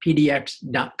airport,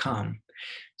 pdx.com.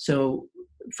 So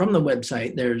from the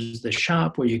website, there's the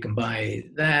shop where you can buy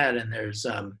that, and there's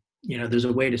there's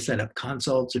a way to set up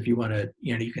consults if you want to,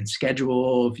 you can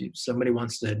schedule if somebody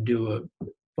wants to do a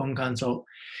phone consult.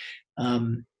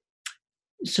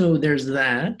 So there's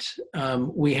that.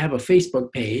 We have a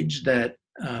Facebook page that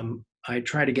I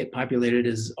try to get populated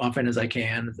as often as I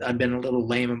can. I've been a little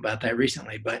lame about that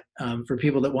recently, but for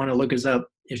people that want to look us up,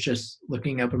 it's just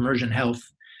looking up Immersion Health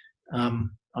on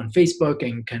Facebook,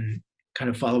 and can kind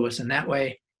of follow us in that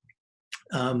way.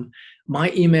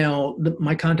 My email,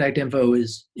 my contact info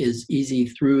is easy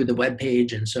through the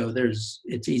webpage, and so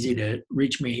it's easy to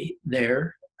reach me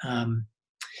there. And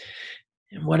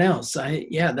what else?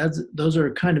 Those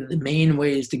are kind of the main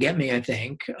ways to get me, I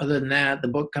think. Other than that, the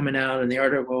book coming out and the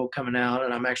article coming out,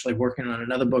 and I'm actually working on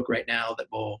another book right now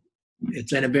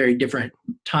it's in a very different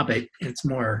topic. It's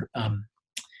more,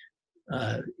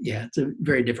 it's a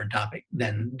very different topic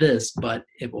than this, but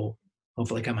it will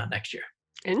hopefully come out next year.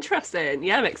 Interesting.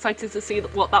 Yeah, I'm excited to see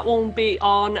what that one will be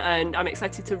on, and I'm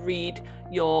excited to read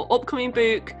your upcoming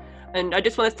book. And I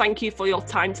just want to thank you for your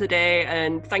time today,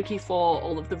 and thank you for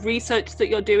all of the research that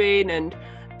you're doing, and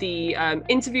the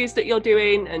interviews that you're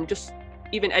doing, and just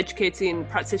even educating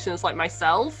practitioners like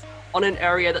myself on an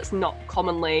area that's not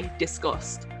commonly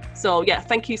discussed. So yeah,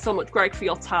 thank you so much, Greg, for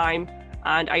your time,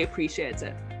 and I appreciate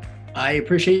it. I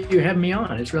appreciate you having me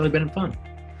on. It's really been fun.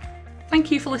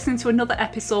 Thank you for listening to another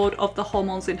episode of the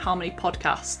Hormones in Harmony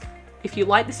podcast. If you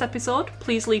like this episode,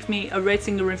 please leave me a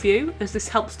rating and review, as this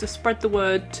helps to spread the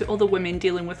word to other women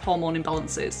dealing with hormone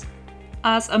imbalances.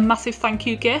 As a massive thank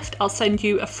you gift, I'll send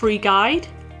you a free guide,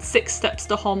 6 Steps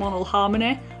to Hormonal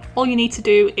Harmony. All you need to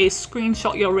do is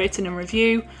screenshot your rating and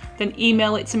review, then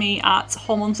email it to me at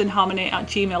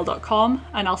hormonesinharmony@gmail.com,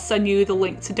 and I'll send you the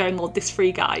link to download this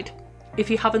free guide. If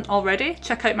you haven't already,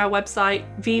 check out my website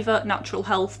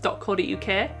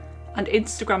vivanaturalhealth.co.uk and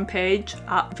Instagram page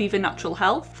at Viva Natural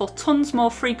Health for tons more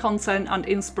free content and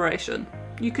inspiration.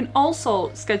 You can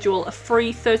also schedule a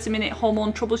free 30-minute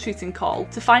hormone troubleshooting call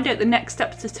to find out the next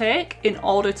steps to take in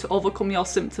order to overcome your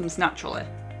symptoms naturally.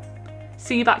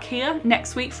 See you back here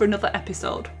next week for another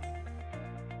episode.